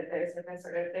difficult, right? That there is a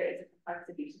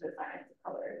complexity to the science of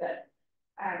color that,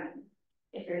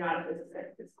 if you're not a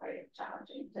physicist, it's quite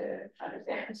challenging to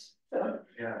understand. So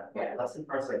yeah. Lesson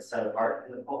parts like set apart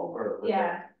in the poem, or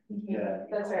yeah, yeah,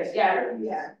 that's right. Yeah,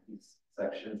 these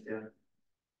sections, yeah.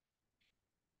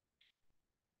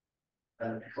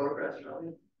 And photographs,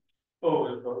 really?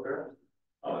 Oh, the photograph.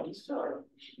 These are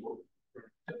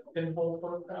pinhole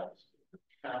photographs.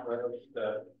 Camera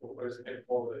that was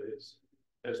pinhole is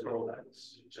there's no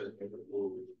lens, you just make a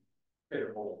blue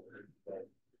pinhole and then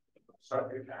start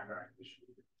the camera.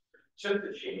 Just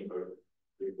the chamber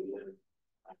within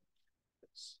a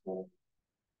small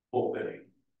opening,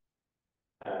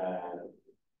 and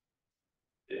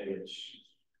the image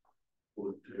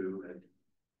pulled through and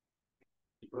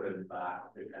you put it back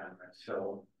of the camera.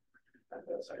 So and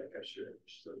that's how you capture it.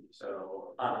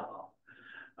 So I don't know.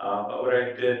 But what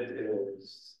I did is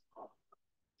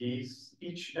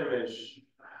each image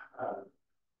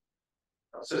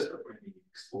consists of many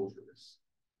exposures.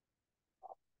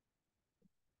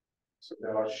 So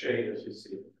there are shades, as you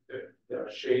see, there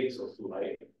are shades of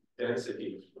light,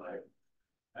 density of light.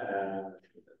 And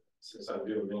since I'm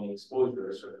doing many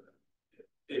exposures,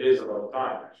 it is about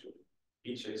time actually.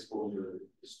 Each exposure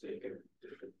is taken at a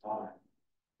different time.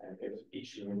 And if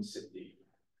each luminosity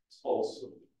is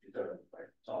also determined by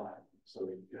time. So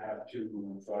you have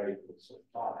two variables of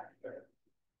time there.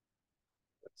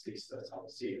 At least that's how I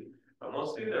see it. But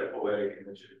mostly they're poetic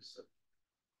images.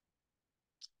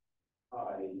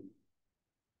 I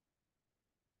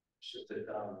shifted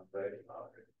down very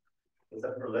about it. Is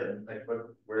that Berlin? Like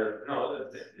where? No,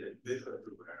 this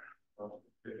everywhere.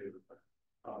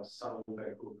 Some of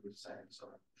them go through same, some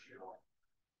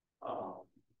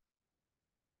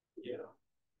yeah.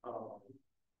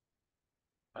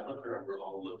 I don't remember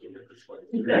all looking at this way.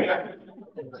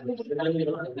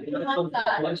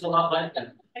 Looks a lot like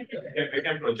that. We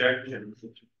can project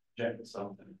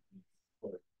something.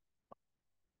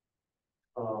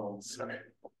 Sorry.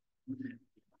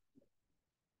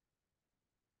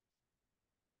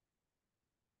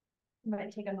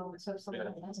 might take a moment, so if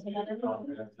someone wants to take that.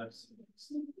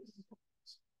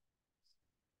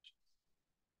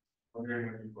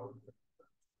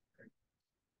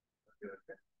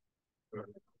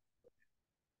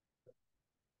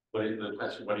 What is the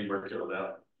question? What are you working on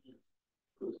now?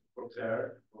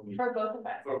 For both of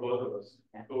us. For both of us.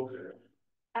 Yeah. Okay.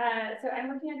 So I'm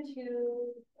working on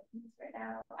two things right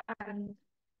now.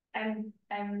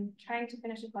 I'm trying to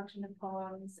finish a collection of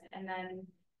poems, and then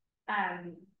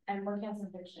I'm working on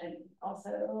some fiction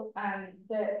also.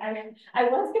 But I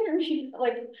was gonna read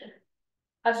like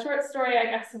a short story, I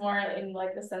guess, more in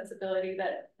like the sensibility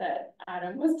that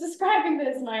Adam was describing, that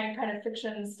is my kind of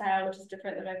fiction style, which is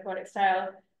different than my poetic style,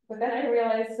 But then I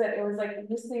realized that it was like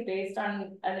loosely based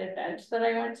on an event that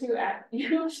I went to at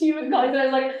UMass College. And I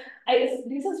was like,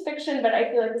 this is fiction, but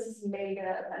I feel like this is maybe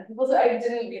gonna offend people, so I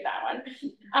didn't read that one.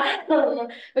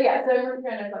 But yeah, so I'm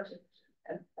working on a bunch of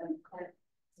fiction and quite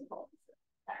simple.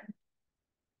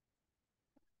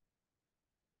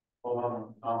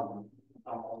 Well, I'm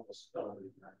almost done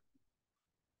with that.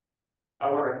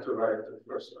 I wanted to write the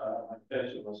first, my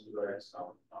intention was to write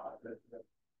some,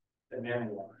 the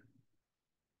memoir.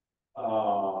 I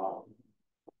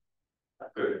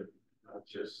could not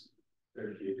just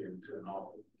turn it into a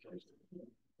novel.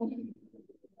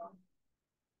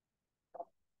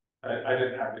 I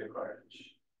didn't have the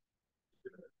courage.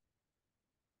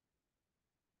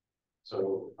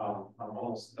 So I'm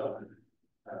almost done.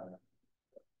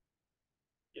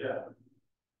 Yeah.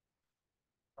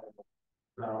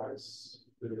 Now it's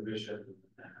the revision,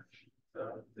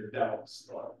 the doubt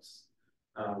starts.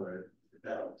 Where the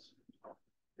doubt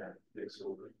takes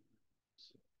over.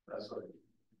 So that's what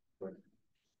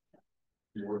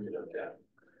you're working on that.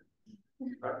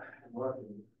 But I'm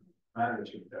working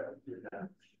managing that.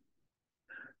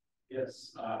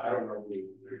 Yes, I don't know who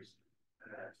there's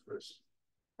first.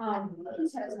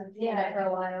 Yeah, for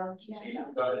a while.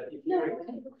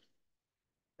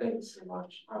 Thanks so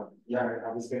much. Yeah, I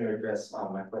was going to address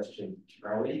my question to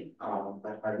Rawi,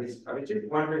 but I was just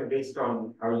wondering, based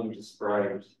on how you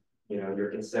described,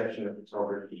 your conception of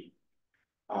photography,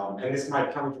 and this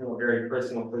might come from a very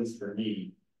personal place for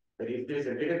me, but if there's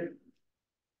a bit of,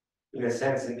 in a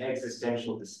sense, an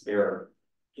existential despair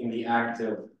in the act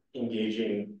of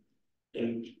engaging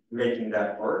in making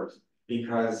that art,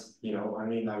 because,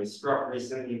 I was struck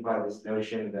recently by this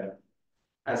notion that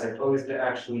as opposed to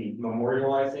actually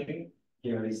memorializing,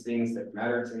 these things that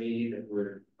matter to me, that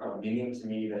were of meaning to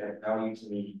me, that had value to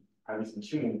me, I was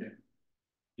entombing them.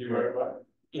 You were what?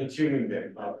 Entombing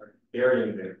them,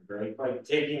 burying them, right? Like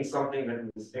taking something that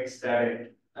was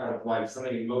ecstatic out of life,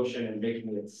 something in motion, and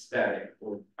making it static,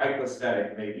 or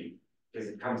hypostatic maybe, because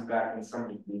it comes back when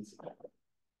somebody needs it.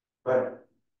 But,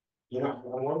 I'm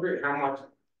wondering how much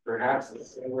perhaps a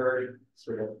similar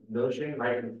sort of notion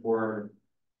might inform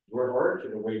your art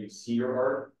or the way you see your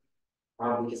art.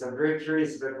 Because I'm very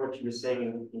curious about what you were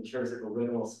saying in terms of the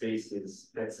liminal spaces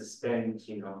that suspend,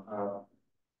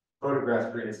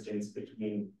 photographs, for instance,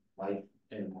 between life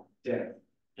and death,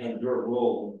 and your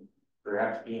role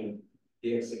perhaps being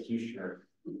the executioner,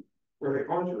 or the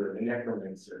conjurer, the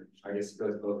necromancer. I guess it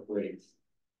goes both ways.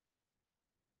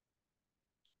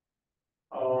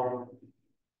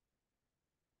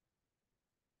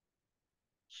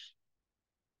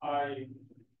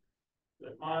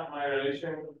 My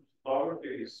relation with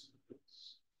photography is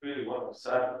really one of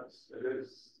sadness. It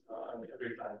is,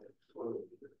 every time it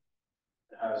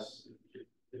has,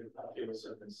 I feel a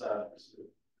certain sadness.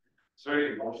 It's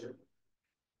very emotional,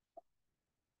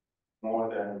 more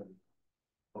than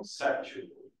conceptual.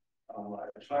 I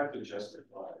try to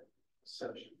justify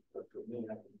conception, but for me,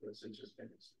 I think it's interesting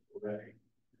already.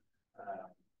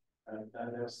 And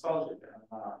nostalgic,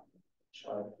 I'm not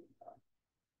trying to.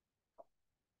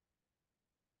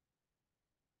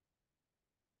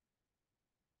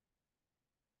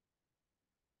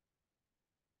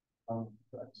 I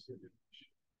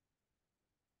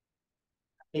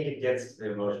think it gets to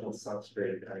the emotional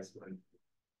substrate that I explained.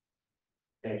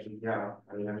 Thank you. Yeah,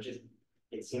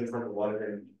 it seems like a lot of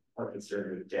them are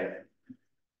concerned with death,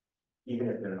 even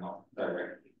if they're not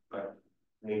directly, but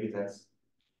maybe that's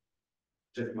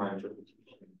just my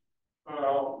interpretation.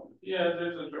 Well, yeah,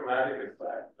 there's a dramatic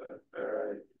effect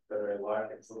that I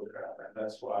like in photograph, and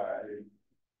that's why I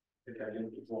think I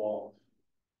didn't evolve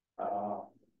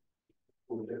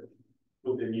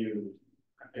with the new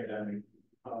academic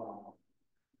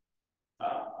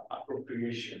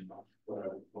appropriation of what I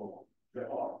would call the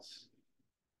arts,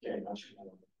 getting much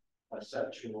more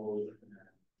conceptual, and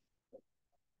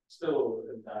still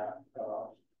in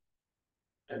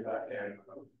that area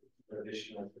of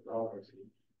traditional photography,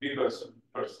 because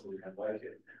personally I like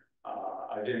it.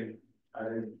 I didn't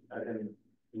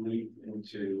leap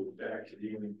into the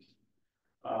academic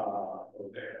or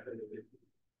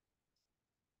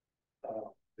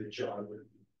the genre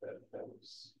that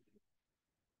was.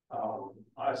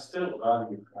 I still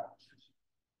value craft to a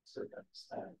certain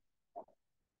extent.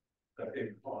 I think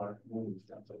art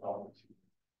moves anthropology.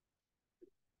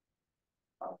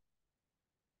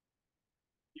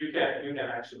 You can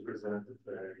actually present it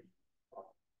very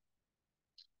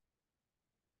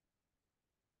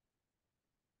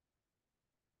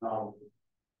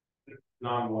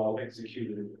non-well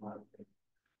executed in my opinion.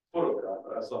 Photograph,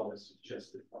 as long as you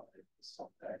justify some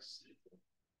text.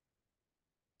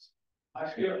 I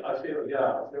feel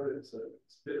it's a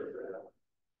bit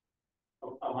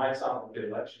of I might sound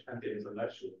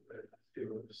anti-intellectual, but I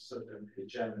feel a certain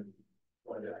hegemony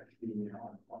by the academia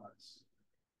on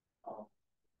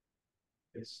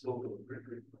its local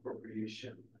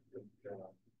appropriation. I think,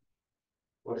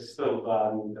 what is still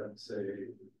valued, I'd say,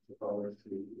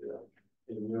 poetry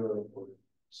in Europe or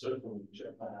certainly in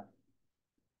Japan.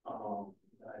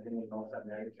 I think in North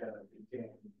America it became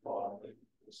part of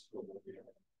this global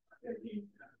academia.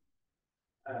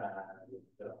 And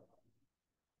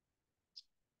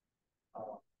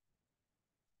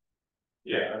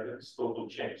yeah, it's total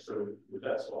change. So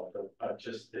that's all. But I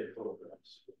just take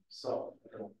photographs. So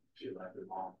I don't feel like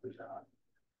I'm on with that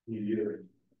New Year.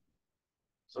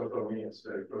 So for me, it's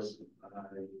very personal. And I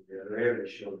rarely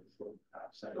show the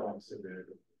photographs. I don't sit there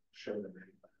to show them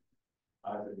anybody.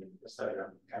 Either in the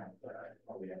Instagram account that I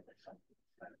only have my family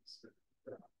friends.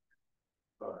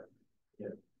 But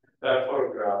yeah, that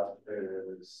photograph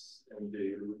is in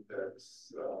Beirut.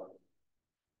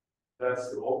 That's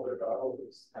the opera,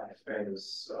 this kind of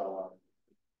famous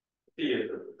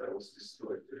theater that was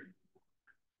destroyed during.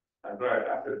 And right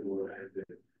after the war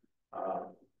ended,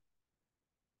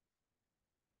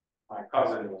 my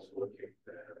cousin was working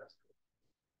there as a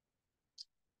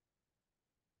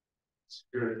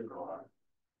security guard.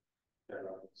 And I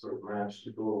sort of managed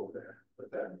to go over there, but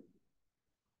then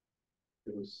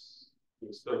it was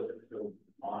still filled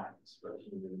with mines, but he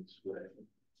knew his way.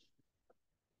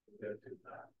 There to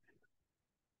that.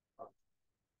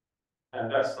 And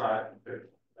that's not good.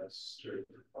 That's straight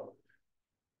Republican.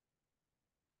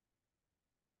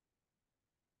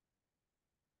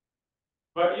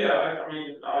 But yeah, I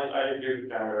mean, I agree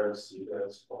with Canada to see that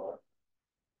as part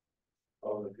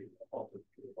of the people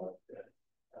like that.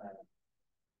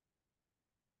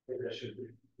 Maybe I should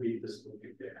read this book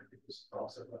again because it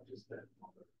talks about just that.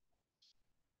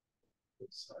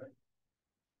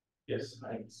 Yes,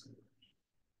 thanks.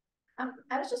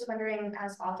 I was just wondering,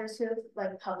 as authors who have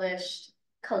like published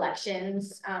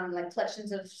collections, like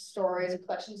collections of stories,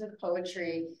 collections of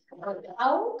poetry,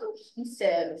 how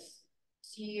cohesive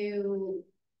do you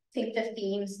think the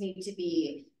themes need to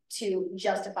be to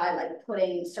justify like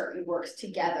putting certain works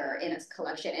together in a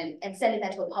collection and sending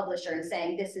that to a publisher and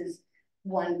saying this is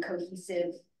one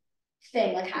cohesive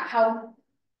thing? Like how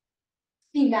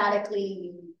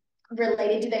thematically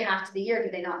related do they have to be, or do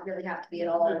they not really have to be at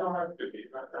all? They don't have to be.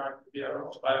 At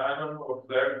all. I don't know if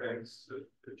there are things that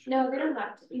no, they don't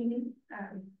have to be.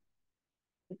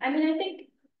 I mean,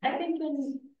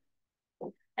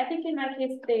 I think in my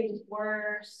case they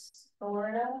were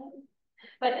sort of,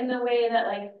 but in the way that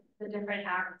like the different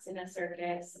acts in a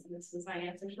circus, and this was my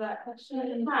answer to that question at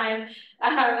the time,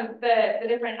 the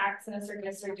different acts in a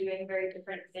circus are doing very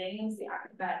different things. The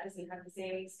acrobat doesn't have the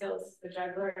same skills as the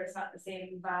juggler, it's not the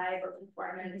same vibe or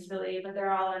performance really, but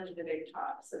they're all under the big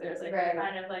top. So there's like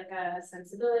kind of like a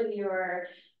sensibility or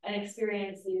an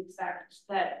experience you expect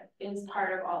that is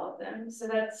part of all of them. So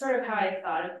that's sort of how I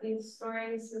thought of these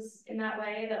stories, was in that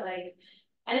way, that like,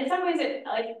 and in some ways it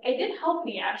did help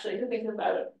me actually to think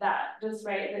about that, just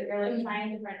that you're like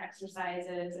trying different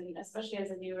exercises, and especially as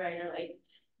a new writer, like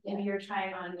maybe you're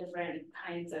trying on different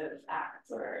kinds of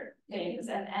acts or things,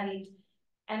 and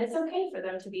it's okay for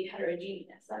them to be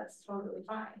heterogeneous. That's totally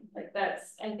fine. Like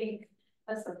I think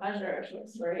that's the pleasure of short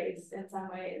stories in some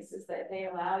ways, is that they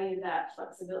allow you that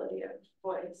flexibility of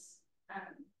voice.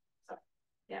 So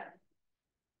yeah.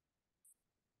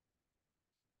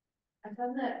 I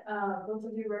found that both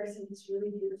of your works have this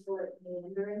really beautiful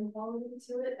meandering quality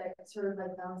to it that sort of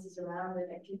like bounces around,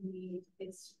 and it can be,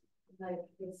 it's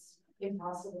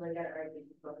impossible to get it right, but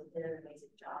you both did an amazing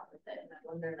job with it. And I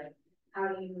wonder, like, how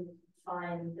do you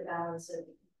find the balance of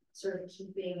sort of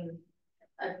keeping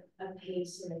a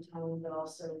pace and a tone, but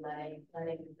also letting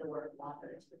the work wander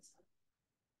into itself?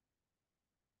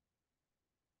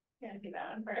 Yeah, do that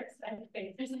one first. I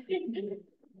think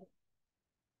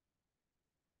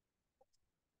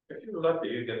if you're lucky,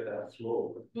 you get that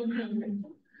flow.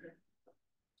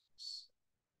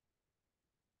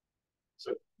 So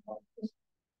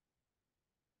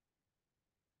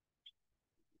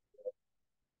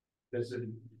there's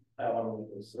an element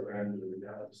of surrender, you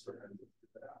have to surrender to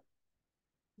that.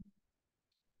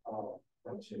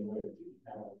 Continuity,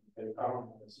 and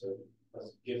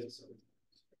as gifts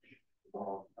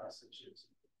of passages.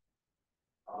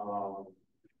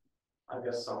 I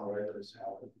guess some writers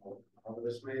have it more than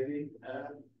others, maybe,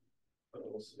 but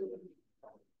also.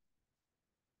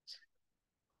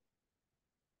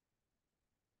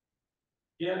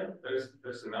 Yeah,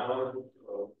 there's an element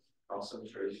of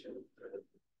concentration.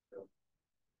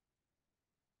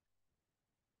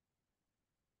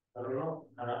 I don't know,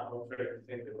 I'm afraid to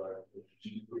think about it.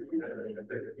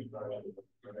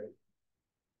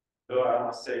 Though I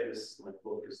must say this, my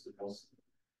book is the most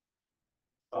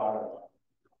thought about.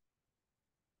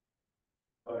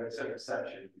 But it's an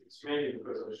exception. It's mainly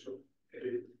because of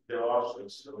there are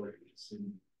short stories.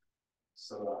 And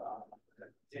so I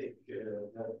think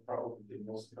that's probably the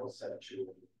most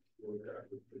conceptual work I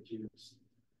would produce.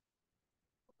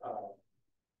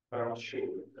 But I'm sure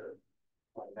that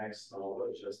my next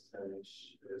novel just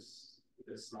finished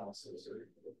is not so serious.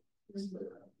 It's the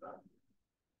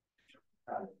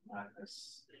kind of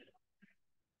madness.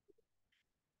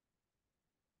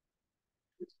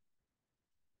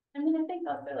 I mean, I think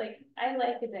also like I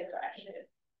like a digression,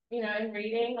 you know, in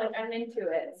reading, like I'm into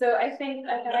it. So I think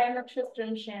like I am a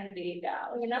Tristram Shandy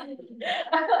gal, you know.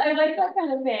 I like that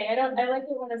kind of thing. I like it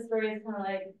when a story is kind of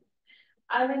like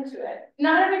I'm into it.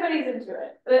 Not everybody's into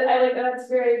it, but I like that's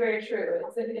very, very true.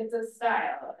 It's a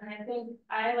style. And I think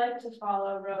I like to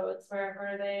follow roads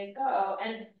wherever they go.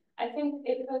 And I think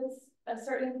it puts a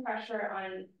certain pressure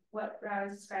on what I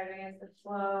was describing as the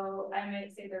flow. I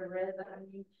might say the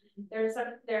rhythm. There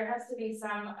has to be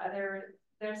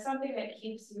there's something that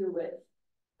keeps you with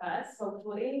us,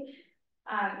 hopefully,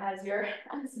 as we're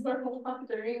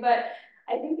wandering. But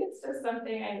I think it's just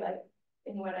something I like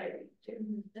in what I read too.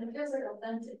 And it feels like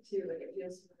authentic too, like it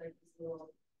feels like these little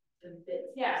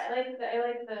bits. Yeah, I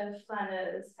like the fun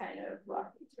of this kind of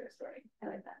walking through a story. I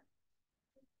like that.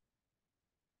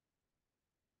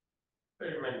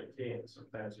 Very many things.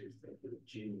 Sometimes you think you're a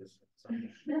genius or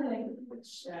something.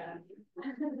 Which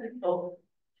oh,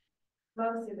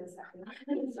 mostly the second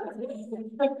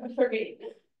for me.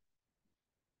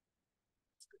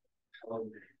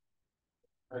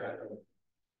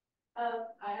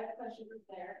 I have a question for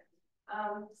Claire.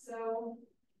 So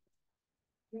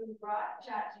you brought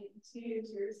ChatGPT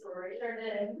into your story. Sure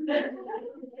did.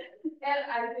 And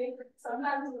I think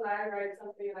sometimes when I write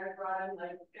something and I brought in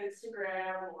like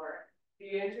Instagram or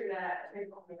the internet, I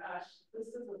think, oh my gosh, this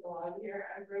doesn't belong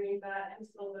here. I'm bringing that into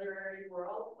the literary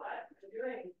world. What am I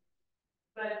doing?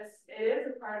 But it is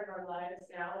a part of our lives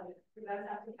now, and it does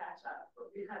have to catch up.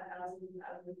 But we've had thousands and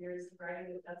thousands of years of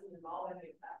writing that doesn't involve any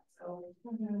of that. So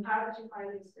how did you find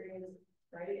the experience of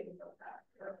writing about that?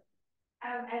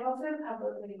 I've also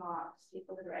publicly mocked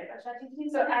people who write about ChatGPT,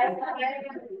 so I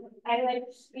like,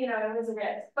 you know, it was a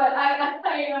risk, but I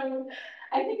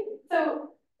think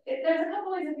so. There's a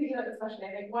couple ways of thinking about this question.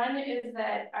 I think one is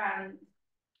that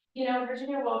you know,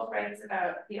 Virginia Woolf writes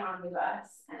about the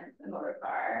omnibus and the motor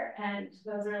car, and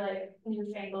those are like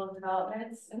newfangled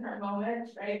developments in her moment,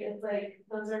 right? It's like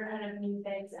those are kind of new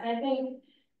things, and I think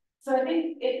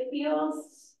it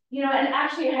feels, you know, and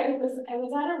actually I was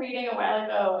at a reading a while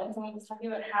ago, and someone was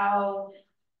talking about how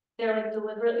they're like a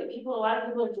lot of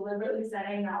people are deliberately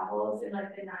setting novels in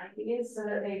like the 90s so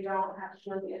that they don't have to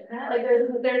go to the internet. Like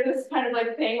there's this kind of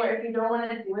like thing where if you don't want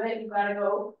to do it, you've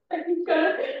gotta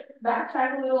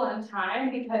backtrack a little on time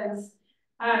because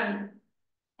and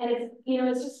it's, you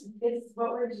know, it's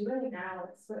what we're doing now.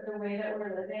 It's the way that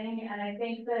we're living. And I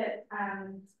think that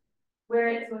where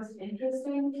it's most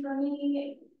interesting for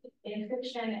me in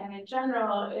fiction and in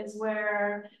general is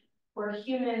where we're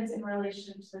humans in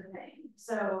relation to the thing.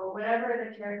 So whatever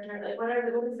the character, like what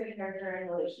is the character in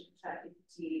relation to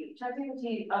ChatGPT?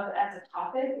 ChatGPT as a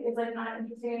topic is like not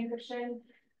interesting in fiction,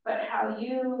 but how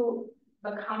you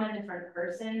become a different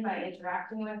person by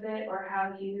interacting with it, or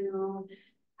how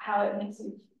it makes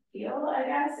you feel, I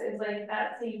guess, is like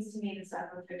that seems to me the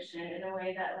stuff of fiction in a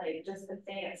way that like just the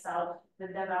thing itself, the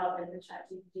development of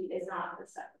ChatGPT is not the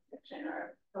stuff of fiction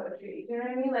or poetry. You know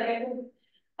what I mean? Like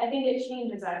I think it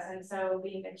changes us, and so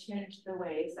being attuned to the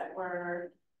ways that we're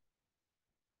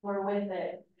with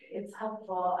it, it's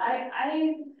helpful. I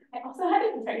also had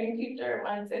a writing teacher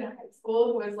once in high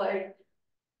school who was like,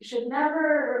 you should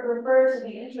never refer to the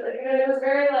intro. Like, you know, it was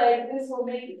very like, this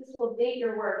will date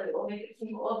your work, it will make it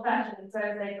seem old-fashioned. So I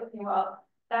was like, okay, well,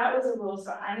 that was a rule,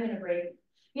 so I'm gonna break.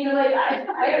 You know, like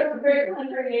I have a very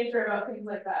wondering nature about things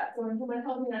like that. So when someone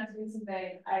tells me not to do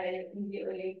something, I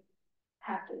immediately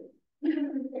have to.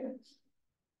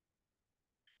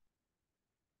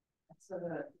 So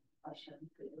the question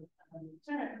for you.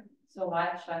 Sure. So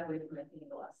why shy away from making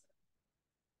it a lesson?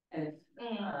 And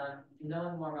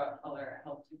knowing more about color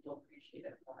helps people appreciate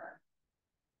it more.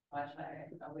 Why shy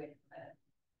away from it?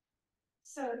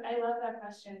 So I love that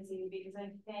question, Z, because I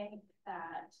think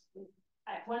that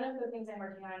one of the things I'm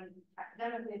working on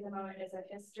academically at the moment is a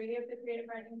history of the creative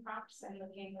writing prompts and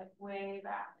looking like way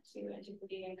back to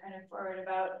antiquity and kind of forward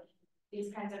about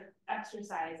these kinds of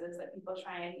exercises that people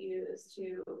try and use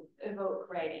to evoke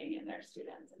writing in their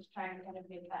students and to try and kind of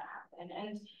make that happen.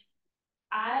 And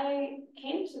I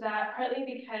came to that partly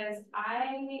because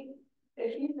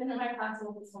if you've been in my classes,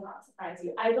 this will not surprise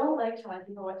you. I don't like telling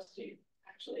people what to do,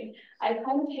 actually. I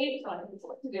kind of hate telling people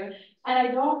what to do. And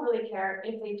I don't really care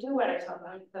if they do what I tell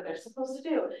them that they're supposed to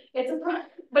do.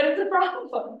 But it's a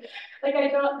problem. Like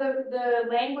the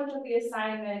language of the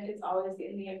assignment is always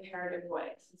in the imperative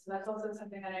voice. So that's also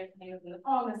something that I play with in the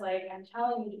poem, is like, I'm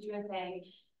telling you to do a thing.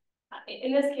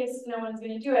 In this case, no one's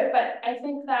going to do it, but I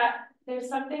think that there's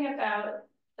something about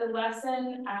the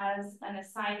lesson as an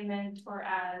assignment or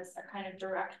as a kind of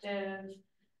directive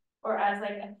or as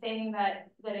like a thing that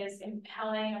is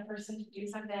impelling a person to do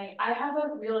something. I have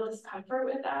a real discomfort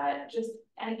with that,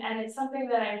 and it's something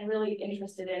that I'm really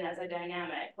interested in as a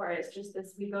dynamic, where it's just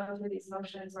this, we go through these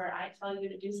motions where I tell you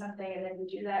to do something and then you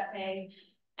do that thing.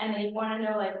 And then you want to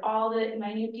know like all the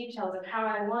minute details of how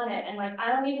I want it, and like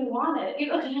I don't even want it.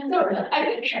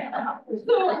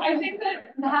 So I think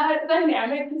that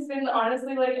dynamic has been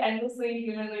honestly like endlessly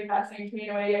humanly fascinating to me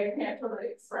in a way I can't totally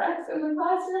express in the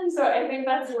classroom. So I think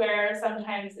that's where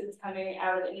sometimes it's coming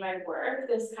out in my work,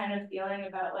 this kind of feeling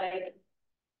about like,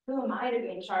 who am I to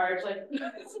be in charge? Like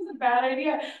this is a bad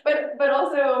idea, but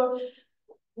also,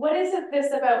 what is it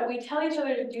this about, we tell each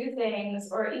other to do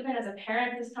things, or even as a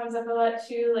parent, this comes up a lot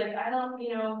too, like, I don't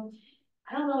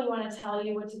really want to tell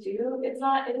you what to do. It's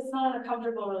not a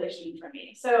comfortable relation for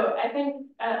me. So I think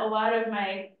a lot of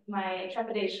my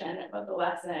trepidation about the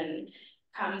lesson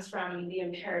comes from the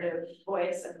imperative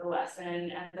voice of the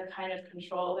lesson and the kind of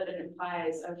control that it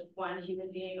implies of one human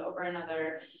being over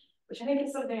another, which I think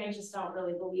is something I just don't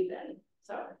really believe in.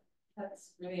 So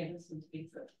that's really interesting to me.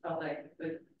 So it felt like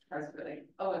the parts were like,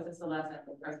 oh, is this a lesson?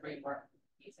 The parts where you weren't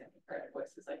using imperative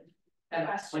voices, like, and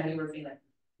when you were being like,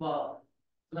 well,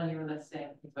 when you were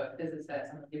listing about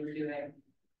physicists and what you were doing,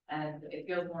 and it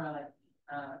feels more like,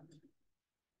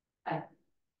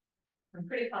 I'm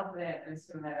pretty confident and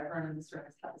assume that everyone in this room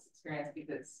has had this experience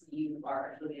because you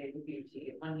are affiliated with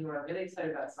UT. When you are really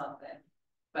excited about something,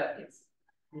 but it's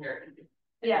you're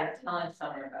telling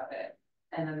someone about it,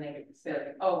 and then they say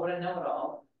like, oh, what a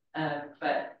know-it-all,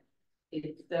 but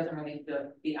it doesn't really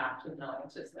feel the act of knowing.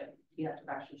 It's just like you have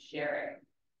to actually share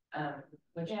it,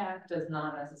 which does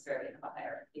not necessarily have a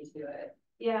hierarchy to it.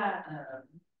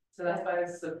 So that's why I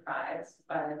was surprised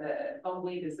by the, oh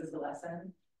wait, this is a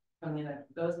lesson. I mean, at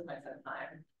those points in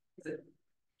time, because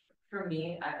for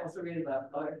me, I also really love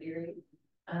color theory.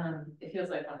 It feels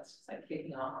like when it's just like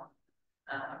kicking off.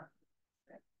 And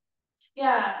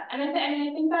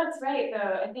I think that's right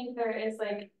though. I think there is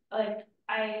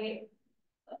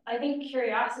I think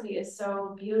curiosity is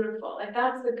so beautiful. Like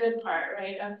that's the good part,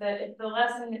 right? If the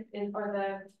lesson is,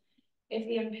 if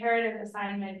the imperative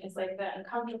assignment is like the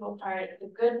uncomfortable part, the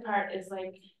good part is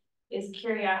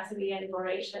curiosity and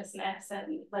voraciousness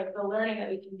and like the learning that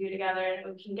we can do together, and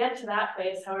we can get to that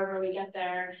place however we get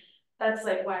there. That's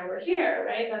like why we're here,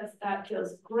 right? That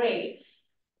feels great.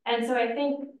 And so I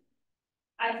think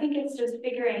it's just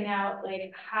figuring out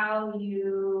like how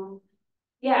you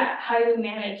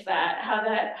manage that, how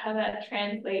that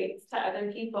translates to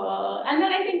other people. And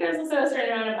then I think there's also a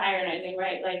certain amount of ironizing,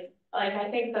 right? Like I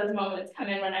think those moments come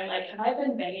in when I'm like, have I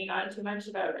been banging on too much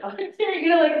about color theory?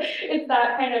 Like it's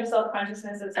that kind of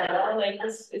self-consciousness as well. Like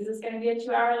is this going to be a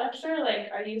 2-hour lecture? Like,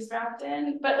 are you strapped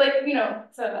in? But like,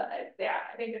 so I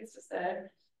think it's just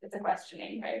it's a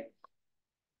questioning, right?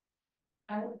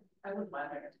 I wouldn't mind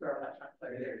having a 2-hour lecture.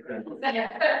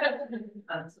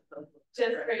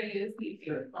 Just for you to see.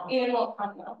 Ian won't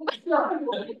come now.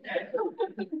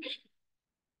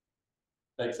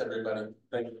 Thanks, everybody.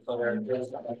 Thank you for coming.